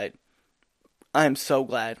shot, but I'm so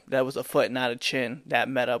glad that was a foot, not a chin, that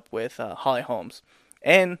met up with Holly Holmes.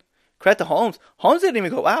 And credit to Holmes. Holmes didn't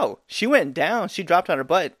even go out. She went down. She dropped on her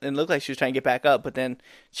butt and looked like she was trying to get back up, but then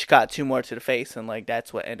she got 2 more to the face, and like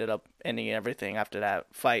that's what ended up ending everything after that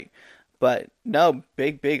fight. But no,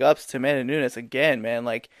 big ups to Amanda Nunes again, man.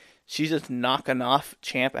 Like she's just knocking off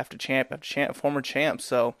champ after champ after champ, former champ.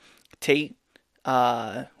 So Tate,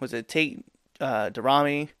 was it Tate,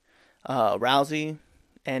 Darami, Rousey,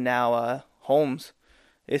 and now Holmes.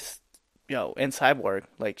 It's and Cyborg,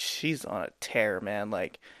 like she's on a tear, man.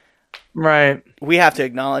 Like, right. We have to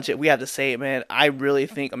acknowledge it. We have to say it, man. I really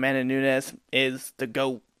think Amanda Nunes is the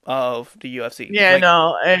GOAT of the UFC. Yeah, like,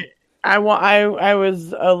 no, I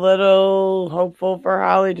was a little hopeful for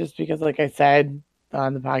Holly just because, like I said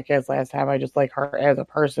on the podcast last time, I just like her as a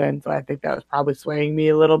person, so I think that was probably swaying me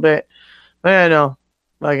a little bit. But yeah, no,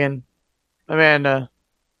 again, Amanda,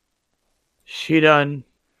 she done.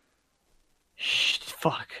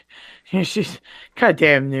 Fuck. She's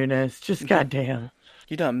goddamn Nunes. Just goddamn.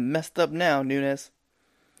 You done messed up now, Nunes.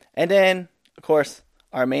 And then, of course,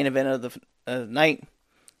 our main event of the night,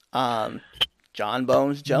 John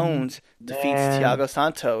Bones Jones defeats Thiago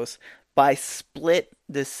Santos by split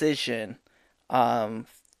decision. Was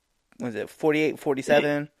it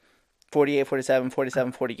 48-47?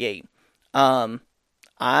 48-47, 47-48.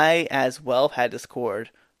 I, as well, had this scored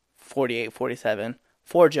 48-47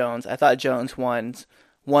 for Jones. I thought Jones won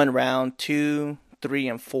 1 round, 2, 3,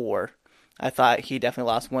 and 4. I thought he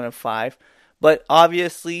definitely lost 1 and 5. But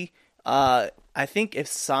obviously, I think if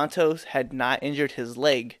Santos had not injured his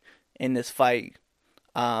leg in this fight,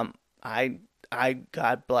 I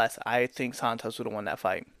God bless, I think Santos would have won that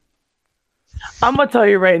fight. I'm gonna tell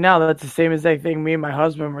you right now, that's the same exact thing me and my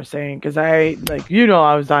husband were saying, because I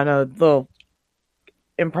was on a little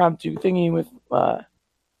impromptu thingy with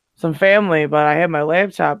some family, but I had my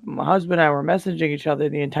laptop. My husband and I were messaging each other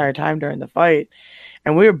the entire time during the fight,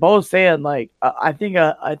 and we were both saying like, I think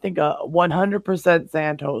a 100%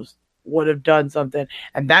 Santos would have done something,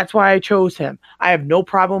 and that's why I chose him. I have no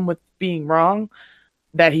problem with being wrong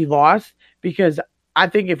that he lost, because I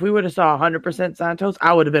think if we would have saw 100% Santos,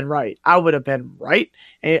 I would have been right.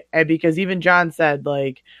 And because even John said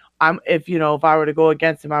like, if I were to go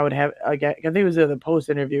against him, I would have again. I think it was in the post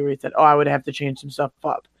interview where he said, I would have to change some stuff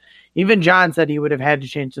up. Even John said he would have had to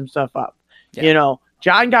change some stuff up. Yeah.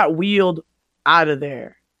 John got wheeled out of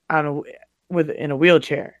there in a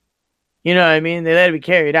wheelchair. You know what I mean? They let him be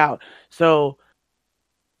carried out. So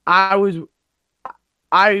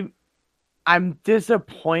I'm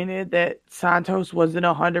disappointed that Santos wasn't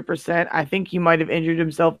 100%. I think he might have injured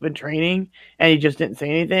himself in training and he just didn't say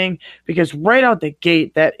anything, because right out the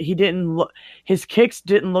gate that his kicks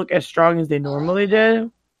didn't look as strong as they normally did.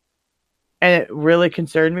 And it really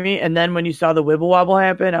concerned me. And then when you saw the wibble wobble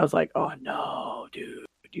happen, I was like, oh no, dude,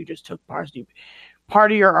 you just took part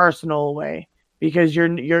of your arsenal away, because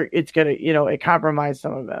it's gonna, it compromised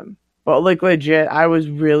some of them. But like legit, I was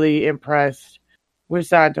really impressed with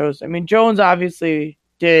Santos. I mean, Jones obviously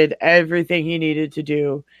did everything he needed to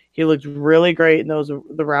do. He looked really great in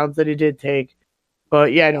the rounds that he did take.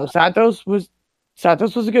 But yeah, no, Santos was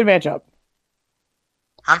a good matchup.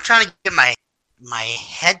 I'm trying to get my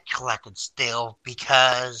head collected still,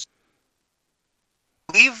 because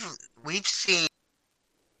we've seen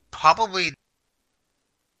probably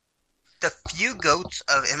the few GOATs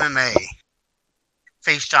of MMA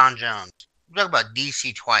face John Jones. We talk about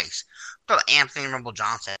DC twice. We talk about Anthony Rumble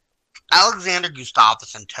Johnson. Alexander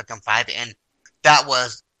Gustafsson took him 5, and that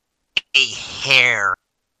was a hair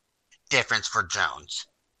difference for Jones.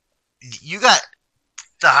 You got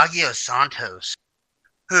Thiago Santos,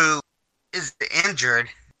 who is injured,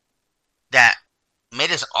 that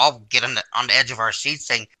made us all get on the edge of our seats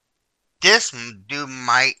saying, this dude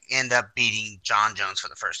might end up beating John Jones for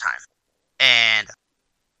the first time. And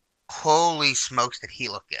holy smokes, did he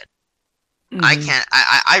look good. Mm-hmm.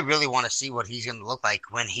 I really want to see what he's going to look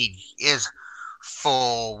like when he is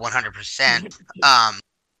full 100%.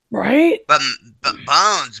 Right? But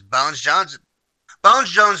Bones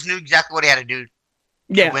Jones knew exactly what he had to do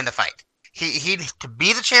to win the fight. He to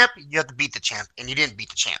be the champ, you have to beat the champ, and you didn't beat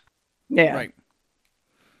the champ. Yeah. Right.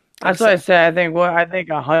 That's what I said. I think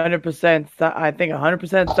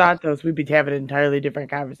 100% Santos, we'd be having an entirely different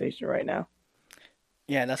conversation right now.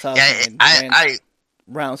 Yeah, that's all. I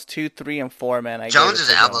rounds 2, 3, and 4, man.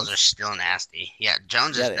 Jones's elbows are still nasty. Yeah,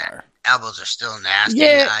 Jones's elbows are still nasty.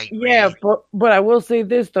 Yeah, but I will say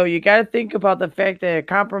this though: you got to think about the fact that a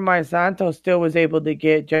compromised Santos still was able to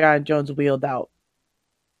get John Jones wheeled out.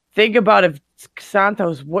 Think about if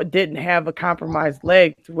Santos didn't have a compromised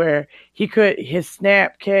leg where his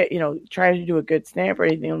snap, trying to do a good snap or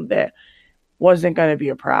anything like that wasn't going to be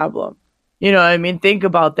a problem. You know what I mean? Think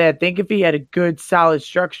about that. Think if he had a good, solid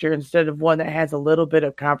structure instead of one that has a little bit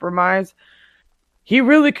of compromise. He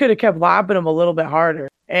really could have kept lobbing him a little bit harder.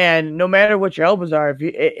 And no matter what your elbows are,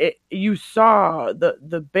 if you saw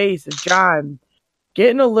the base of John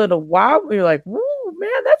getting a little wild, you're like, "Woo,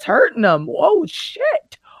 man, that's hurting him. Oh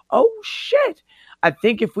shit! Oh shit!" I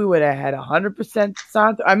think if we would have had 100%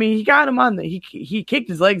 Santos, I mean, he got him on the he kicked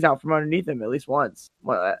his legs out from underneath him at least once.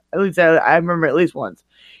 Well, at least I remember at least once.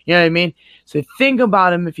 You know what I mean? So think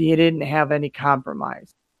about him if he didn't have any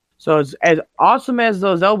compromise. So as awesome as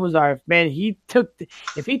those elbows are, man,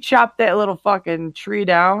 if he chopped that little fucking tree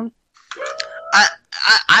down.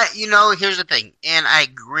 Here's the thing, and I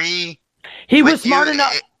agree. He was smart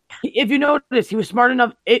enough. If you notice, he was smart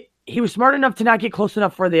enough. He was smart enough to not get close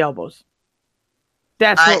enough for the elbows.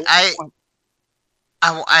 That's what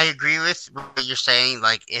I agree with what you're saying.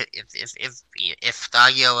 Like if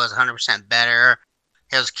Thagio was 100% better,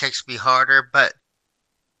 his kicks be harder. But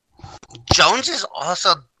Jones is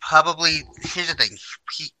also probably, here's the thing,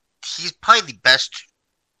 he's probably the best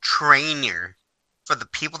trainer for the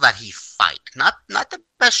people that he fight. Not the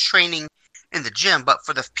best training in the gym, but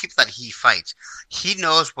for the people that he fights. He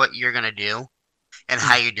knows what you're gonna do and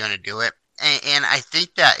how you're gonna do it. And I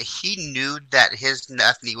think that he knew that his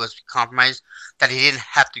left knee was compromised, that he didn't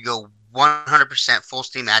have to go 100% full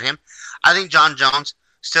steam at him. I think John Jones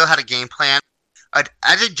still had a game plan.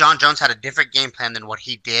 I think John Jones had a different game plan than what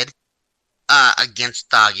he did against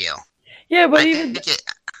Thagio. Yeah, but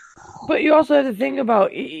but you also have to think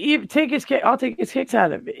about I'll take his kicks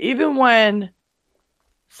out of it. Even when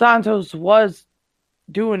Santos was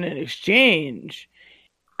doing an exchange,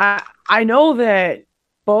 I know that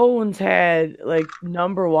Bones had, like,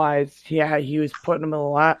 number wise, he was putting him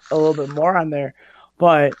a little bit more on there,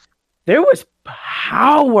 but there was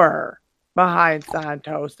power behind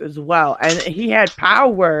Santos as well, and he had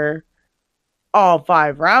power all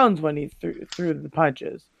 5 rounds when he threw the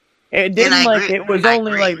punches. It didn't it was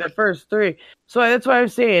only like the first 3. So that's what I'm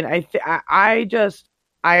saying. I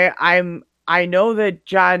know that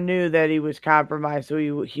John knew that he was compromised, so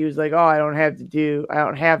he was like, "Oh, I don't have to do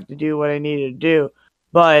what I needed to do."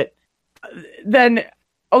 But then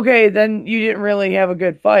you didn't really have a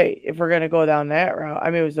good fight if we're gonna go down that route. I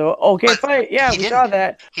mean, it was an okay fight. Yeah, we saw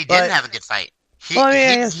that. He didn't have a good fight.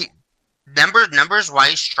 Numbers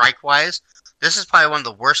wise, strike wise, this is probably one of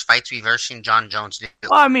the worst fights we've ever seen John Jones do.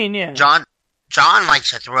 Well, I mean, yeah. John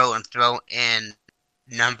likes to throw in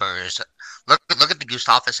numbers. Look at the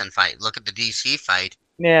Gustafsson fight. Look at the DC fight.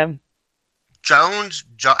 Yeah. Jones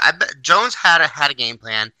had a game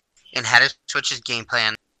plan and had to switch his game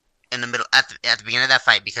plan in the middle at the beginning of that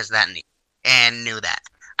fight because of that knee, and knew that.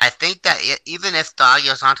 I think that even if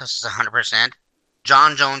Thagio Santos is 100%,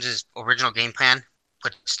 John Jones's original game plan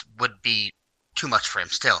would be too much for him.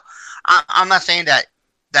 Still, I'm not saying that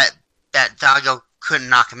Thagio couldn't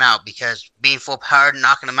knock him out, because being full powered and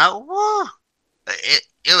knocking him out, woo,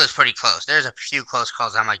 it was pretty close. There's a few close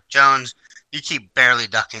calls. I'm like, Jones, you keep barely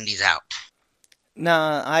ducking these out. No,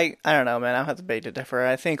 I don't know, man. I'll have to beg to differ.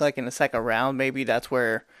 I think, like, in the second round, maybe that's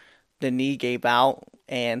where the knee gave out,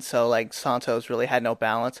 and so, like, Santos really had no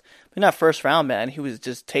balance. But in that first round, man, he was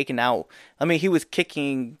just taking out. I mean, he was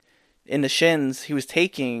kicking in the shins. He was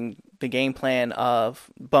taking the game plan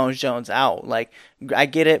of Bones Jones out. Like, I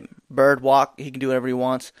get it, bird walk. He can do whatever he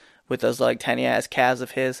wants with those, like, tiny ass calves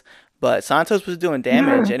of his. But Santos was doing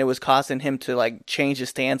damage, and it was causing him to, like, change his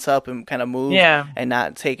stance up and kind of move and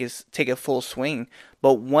not take a full swing.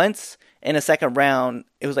 But once in the second round,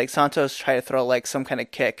 it was like Santos tried to throw, like, some kind of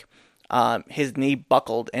kick. His knee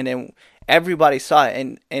buckled, and then everybody saw it.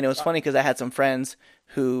 And it was funny because I had some friends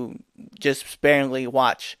who just sparingly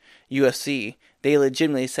watch UFC. They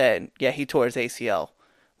legitimately said, yeah, he tore his ACL.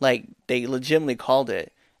 Like, they legitimately called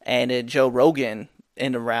it. And then Joe Rogan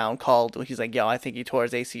in the round he's like, yo, I think he tore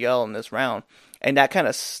his ACL in this round. And that kind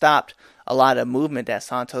of stopped a lot of movement that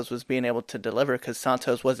Santos was being able to deliver, because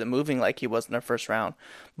Santos wasn't moving like he was in the first round.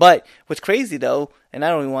 But what's crazy, though, and I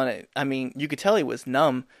don't even want to, I mean, you could tell he was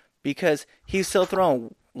numb, because he's still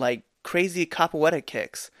throwing, like, crazy capoeira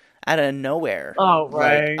kicks out of nowhere. Oh,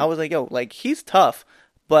 right. Like, I was like, yo, like, he's tough.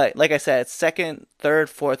 But like I said, second, third,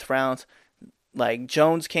 fourth rounds, like,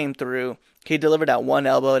 Jones came through. He delivered that one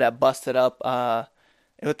elbow that busted up, I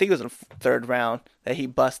think it was in the third round that he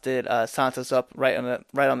busted Santos up right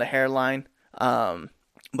on the hairline. But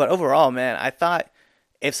overall, man, I thought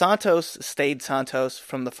if Santos stayed Santos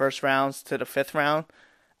from the first rounds to the fifth round,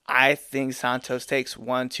 I think Santos takes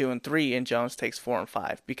 1, 2, and 3, and Jones takes 4 and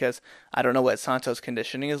 5. Because I don't know what Santos'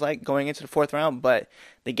 conditioning is like going into the fourth round, but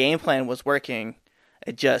the game plan was working.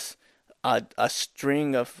 It just a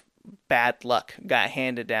string of bad luck got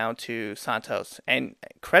handed down to Santos. And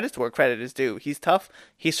credit's where credit is due. He's tough.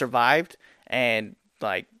 He survived. And,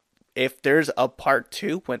 like, if there's a part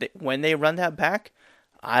two when they run that back,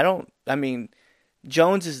 I mean,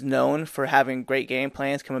 Jones is known for having great game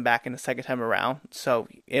plans coming back in the second time around. So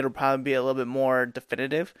it'll probably be a little bit more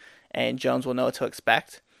definitive. And Jones will know what to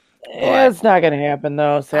expect. Yeah, it's not going to happen,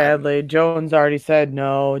 though, sadly. Jones already said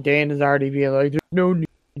no. Dana's already being like, there's no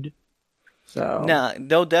need. So. No,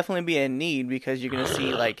 there'll definitely be a need because you're going to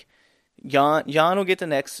see, like, Jan will get the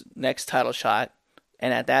next title shot.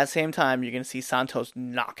 And at that same time, you're going to see Santos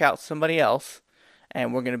knock out somebody else.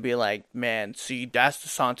 And we're going to be like, man, see, that's the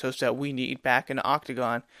Santos that we need back in the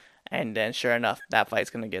Octagon. And then, sure enough, that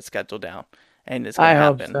fight's going to get scheduled down. And it's going to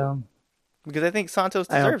happen. I hope so. Because I think Santos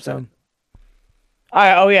deserves it.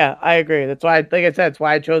 Yeah, I agree. That's why, like I said, that's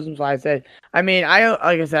why I chose him. That's why I said, I mean, I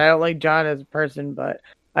don't like John as a person, but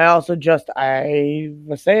I also I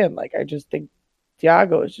was saying, like, I just think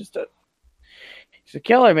Thiago is he's a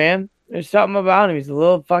killer, man. There's something about him. He's a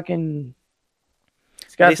little fucking,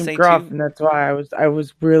 he's got some gruff, and that's why I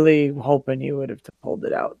was really hoping he would have pulled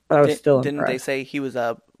it out. But I was still impressed. Didn't they say he was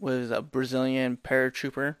a Brazilian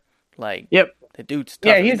paratrooper? Like, yep. The dude's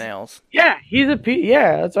tough as nails. Yeah, he's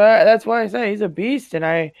that's why I say he's a beast,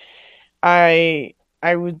 and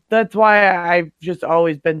that's why I've just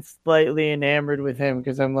always been slightly enamored with him,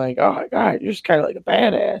 because I'm like, oh my god, you're just kind of like a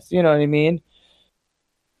badass, you know what I mean?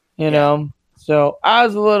 You know, so I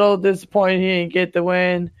was a little disappointed he didn't get the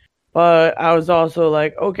win, but I was also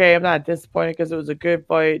like, okay, I'm not disappointed because it was a good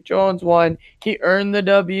fight. Jones won. He earned the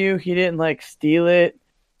W. He didn't like steal it,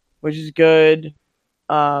 which is good.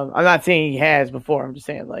 I'm not saying he has before. I'm just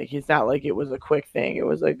saying, like, it's not like it was a quick thing. It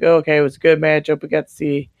was like, okay, it was a good matchup. We got to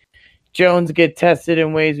see Jones get tested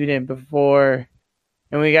in ways we didn't before.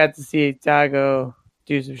 And we got to see Thiago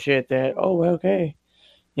do some shit that, okay,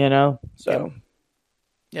 you know? So.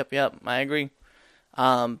 Yep, I agree.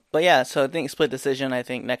 But yeah, so I think split decision. I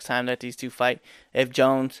think next time that these two fight,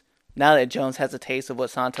 now that Jones has a taste of what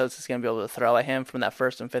Santos is going to be able to throw at him from that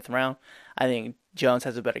first and fifth round, I think Jones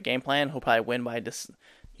has a better game plan. He'll probably win by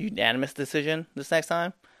unanimous decision this next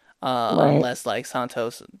time. Right. Unless, like,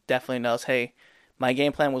 Santos definitely knows, hey, my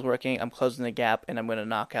game plan was working, I'm closing the gap, and I'm going to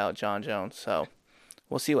knock out Jon Jones. So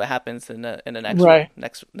we'll see what happens in the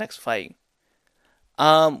next fight.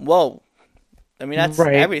 Well, I mean, that's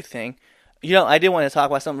everything. You know, I did want to talk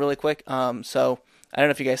about something really quick. So I don't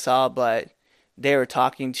know if you guys saw, but they were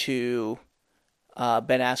talking to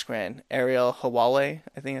Ben Askren, Ariel Hawale,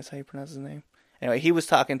 I think that's how you pronounce his name. Anyway, he was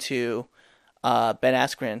talking to Ben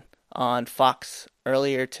Askren on Fox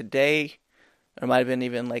earlier today, or it might have been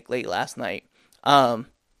even like late last night. It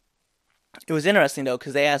was interesting though,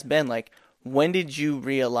 because they asked Ben, like, when did you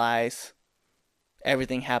realize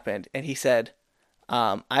everything happened? And he said,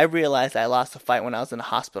 I realized I lost a fight when I was in the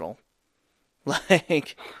hospital.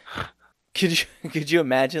 Like, could you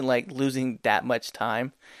imagine, like, losing that much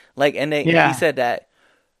time? Like, and he said that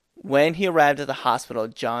when he arrived at the hospital,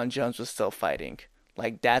 Jon Jones was still fighting.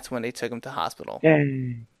 Like, that's when they took him to hospital.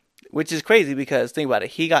 Dang. Which is crazy because, think about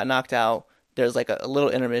it, he got knocked out. There's like a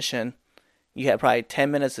little intermission. You had probably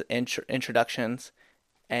 10 minutes of introductions,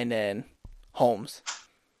 and then Holmes.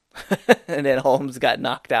 And then Holmes got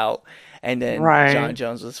knocked out, and then Jon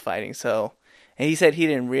Jones was fighting. So, and he said he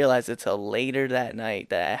didn't realize it till later that night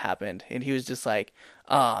that it happened. And he was just like,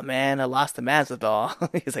 oh man, I lost to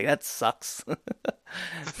Masvidal. He's like, that sucks.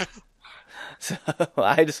 So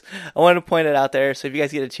I wanted to point it out there. So if you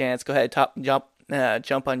guys get a chance, go ahead, jump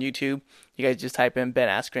on YouTube. You guys just type in Ben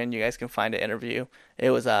Askren. You guys can find an interview. It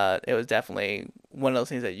was definitely one of those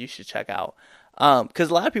things that you should check out. Because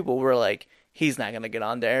a lot of people were like, he's not gonna get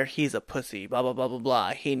on there. He's a pussy. Blah blah blah blah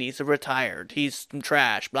blah. He needs to retire. He's some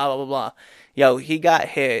trash. Blah blah blah blah. Yo, he got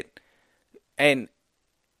hit, and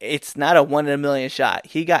it's not a 1 in a million shot.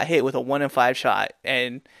 He got hit with a 1 in 5 shot,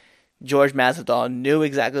 and George Masvidal knew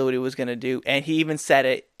exactly what he was gonna do, and he even said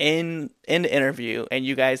it in the interview. And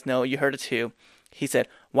you guys know, you heard it too. He said,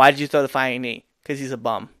 "Why did you throw the flying knee?" Because he's a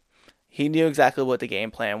bum. He knew exactly what the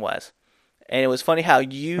game plan was, and it was funny how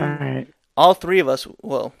all three of us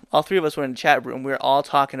were in the chat room. We were all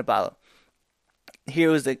talking about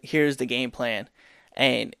here's the game plan,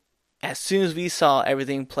 and as soon as we saw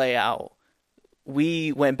everything play out,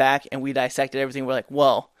 we went back and we dissected everything. We're like,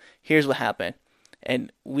 well, here's what happened,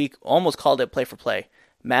 and we almost called it play for play.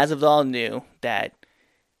 Masvidal knew that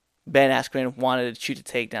Ben Askren wanted to shoot a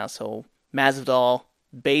takedown, so Masvidal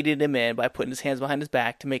baited him in by putting his hands behind his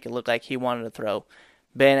back to make it look like he wanted to throw.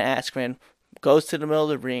 Ben Askren goes to the middle of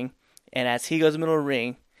the ring, and as he goes to the middle of the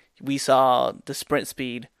ring, we saw the sprint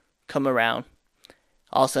speed come around.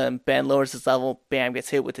 All of a sudden, Ben lowers his level, bam, gets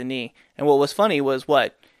hit with the knee. And what was funny was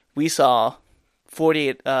what we saw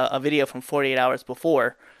 48 a video from 48 hours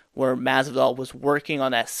before where Masvidal was working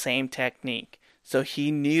on that same technique. So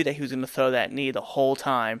he knew that he was going to throw that knee the whole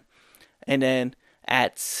time. And then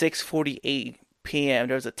at 6:48 p.m.,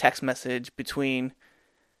 there was a text message between,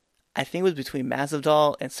 I think it was between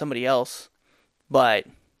Masvidal and somebody else, but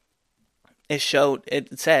it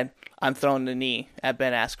said, I'm throwing the knee at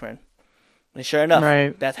Ben Askren. And sure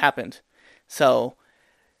enough, that happened. So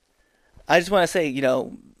I just want to say,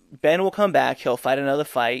 Ben will come back. He'll fight another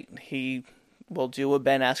fight. He will do what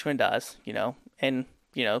Ben Askren does, and,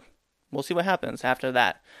 we'll see what happens after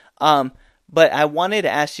that. But I wanted to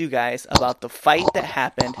ask you guys about the fight that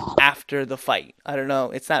happened after the fight. I don't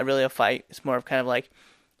know. It's not really a fight. It's more of kind of like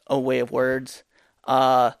a way of words.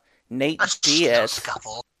 Nate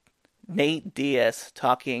Diaz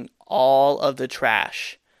talking all of the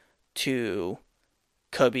trash to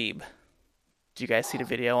Khabib. Did you guys see the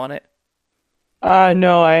video on it?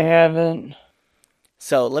 No, I haven't.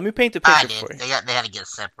 So let me paint the picture for you. They had to get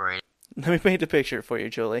separated. Let me paint the picture for you,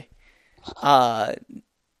 Julie.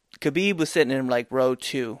 Khabib was sitting in like row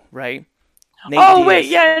 2, right? Wait,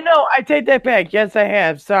 yeah, no, I take that back. Yes, I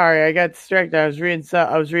have. Sorry, I got distracted. I was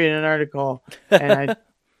reading an article, and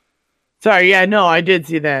sorry, yeah, no, I did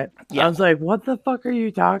see that. Yeah. I was like, what the fuck are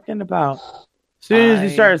you talking about? As soon as you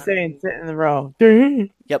started saying sit in the row.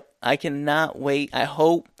 Yep, I cannot wait. I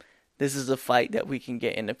hope this is a fight that we can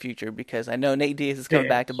get in the future because I know Nate Diaz is coming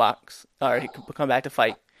back to box, or he could come back to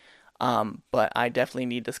fight. But I definitely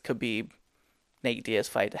need this Khabib Nate Diaz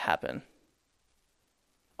fight to happen.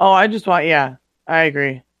 Oh, I just want, I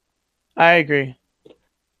agree. I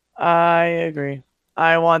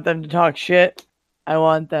want them to talk shit. I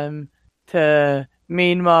want them to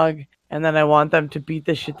mean mug, and then I want them to beat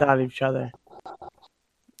the shit out of each other.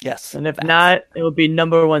 Yes. And if not, it will be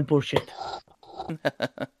number 1 bullshit.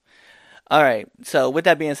 All right. So with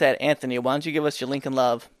that being said, Anthony, why don't you give us your link and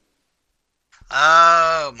love?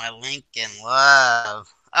 Oh, my link and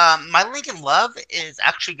love. My link and love is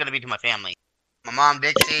actually going to be to my family. My mom,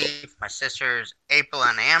 Dixie, my sisters, April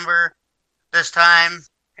and Amber this time,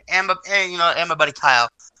 and my buddy Kyle,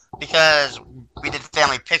 because we did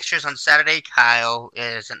family pictures on Saturday. Kyle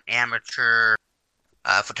is an amateur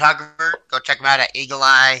photographer. Go check him out at Eagle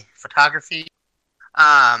Eye Photography.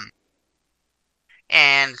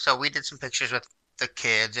 And so we did some pictures with the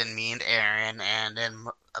kids and me and Aaron, and then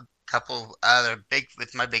a couple other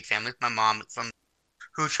with my big family, with my mom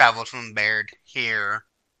who traveled from Baird here.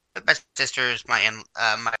 With my sisters, my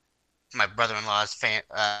brother-in-law's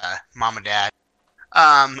mom and dad.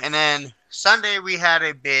 And then Sunday we had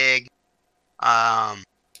a big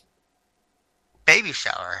baby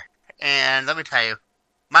shower. And let me tell you,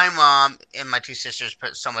 my mom and my 2 sisters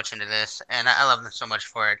put so much into this, and I love them so much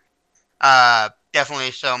for it.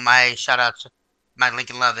 Definitely, so my shout-outs, my link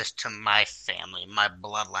and love is to my family, my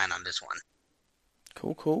bloodline on this one.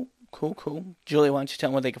 Cool. Julie, why don't you tell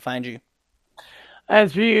them where they can find you?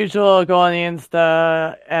 As per usual, go on the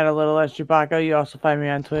Insta at a little less Chewbacca. You also find me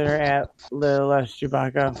on Twitter at little less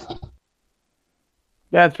Chewbacca.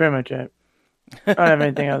 That's pretty much it. I don't have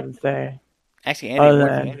anything else to say. Actually,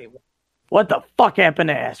 Andy, what the fuck happened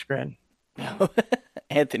to Askren?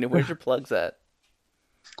 Anthony, where's your plugs at?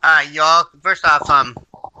 Y'all. First off, I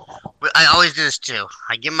always do this too.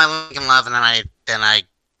 I give my link and love, and then I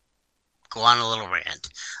go on a little rant.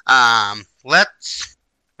 Let's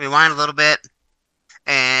rewind a little bit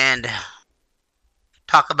and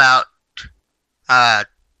talk about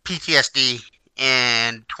PTSD,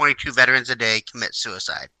 and 22 veterans a day commit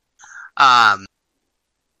suicide.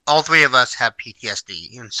 All 3 of us have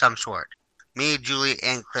PTSD in some sort. Me, Julie,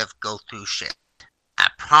 and Cliff go through shit. I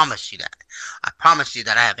promise you that. I promise you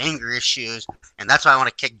that I have anger issues, and that's why I want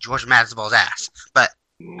to kick George Masvidal's ass. But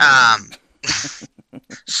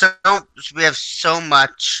so we have so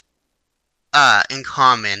much in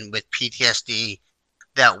common with PTSD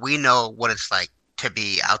that we know what it's like to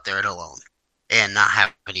be out there alone and not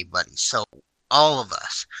have anybody. So all of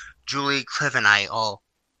us, Julie, Cliff, and I all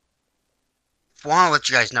want to let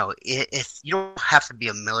you guys know, if you don't have to be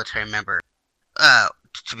a military member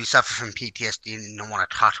to be suffering from PTSD and you don't want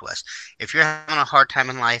to talk to us. If you're having a hard time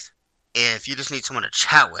in life, if you just need someone to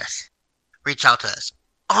chat with, reach out to us.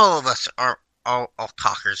 All of us are all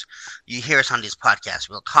talkers. You hear us on these podcasts.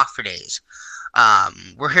 We'll talk for days.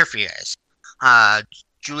 We're here for you guys.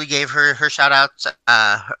 Julie gave her shout outs,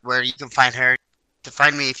 where you can find her. To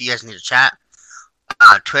find me if you guys need to chat.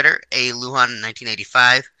 Twitter,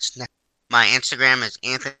 Luhan1985. My Instagram is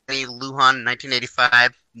Anthony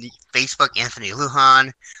Luhan1985. Facebook, Anthony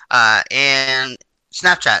Luhan. And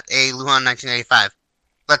Snapchat, Luhan1985.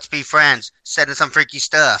 Let's be friends. Send us some freaky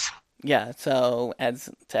stuff. Yeah, so as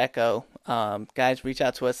to echo, guys, reach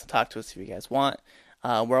out to us and talk to us if you guys want.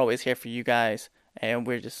 We're always here for you guys, and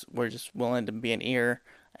we're just willing to be an ear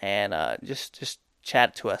and just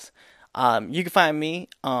chat to us. You can find me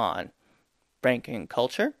on Franken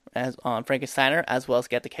Culture as on Frankensteiner as well as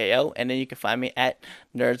Get the KO, and then you can find me at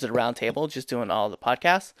Nerds at the Round Table, just doing all the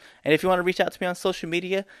podcasts. And if you want to reach out to me on social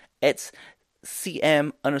media, it's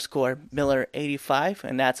CM_Miller85,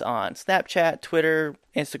 and that's on Snapchat, Twitter,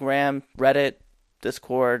 Instagram, Reddit,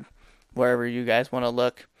 Discord, wherever you guys want to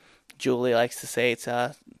look. Julie likes to say it's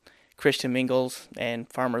Christian Mingles and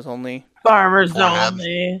Farmers Only. Farmers Pornhub.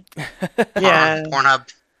 only. Yeah.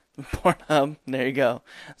 Pornhub. Pornhub, there you go.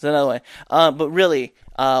 That's another way. But really,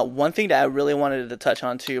 one thing that I really wanted to touch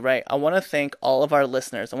on too, right? I want to thank all of our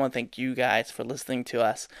listeners. I want to thank you guys for listening to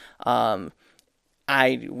us.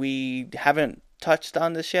 We haven't touched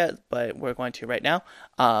on this yet, but we're going to right now.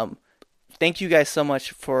 Thank you guys so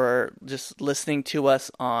much for just listening to us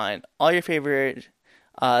on all your favorite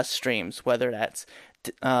streams, whether that's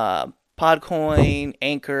Podcoin,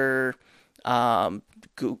 Anchor,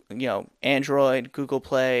 Android, Google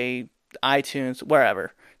Play, iTunes,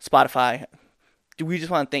 wherever, Spotify. We just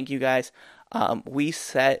want to thank you guys. We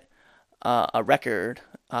set a record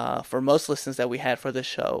for most listens that we had for the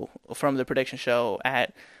show, from the prediction show,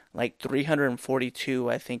 at like 342,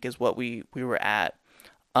 I think is what we were at.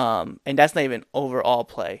 And that's not even overall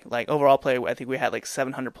play. Like overall play, I think we had like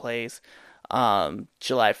 700 plays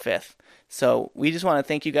July 5th. So we just want to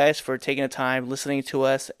thank you guys for taking the time, listening to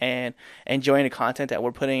us, and enjoying the content that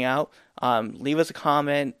we're putting out. Leave us a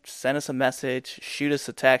comment, send us a message, shoot us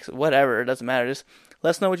a text, whatever. It doesn't matter. Just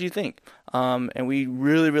let us know what you think. And we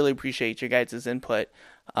really, really appreciate your guys' input.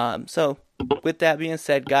 So with that being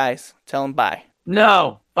said, guys, tell them bye.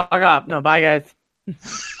 No, fuck off. No, bye, guys.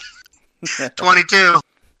 22.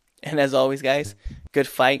 And as always, guys, good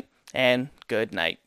fight and good night.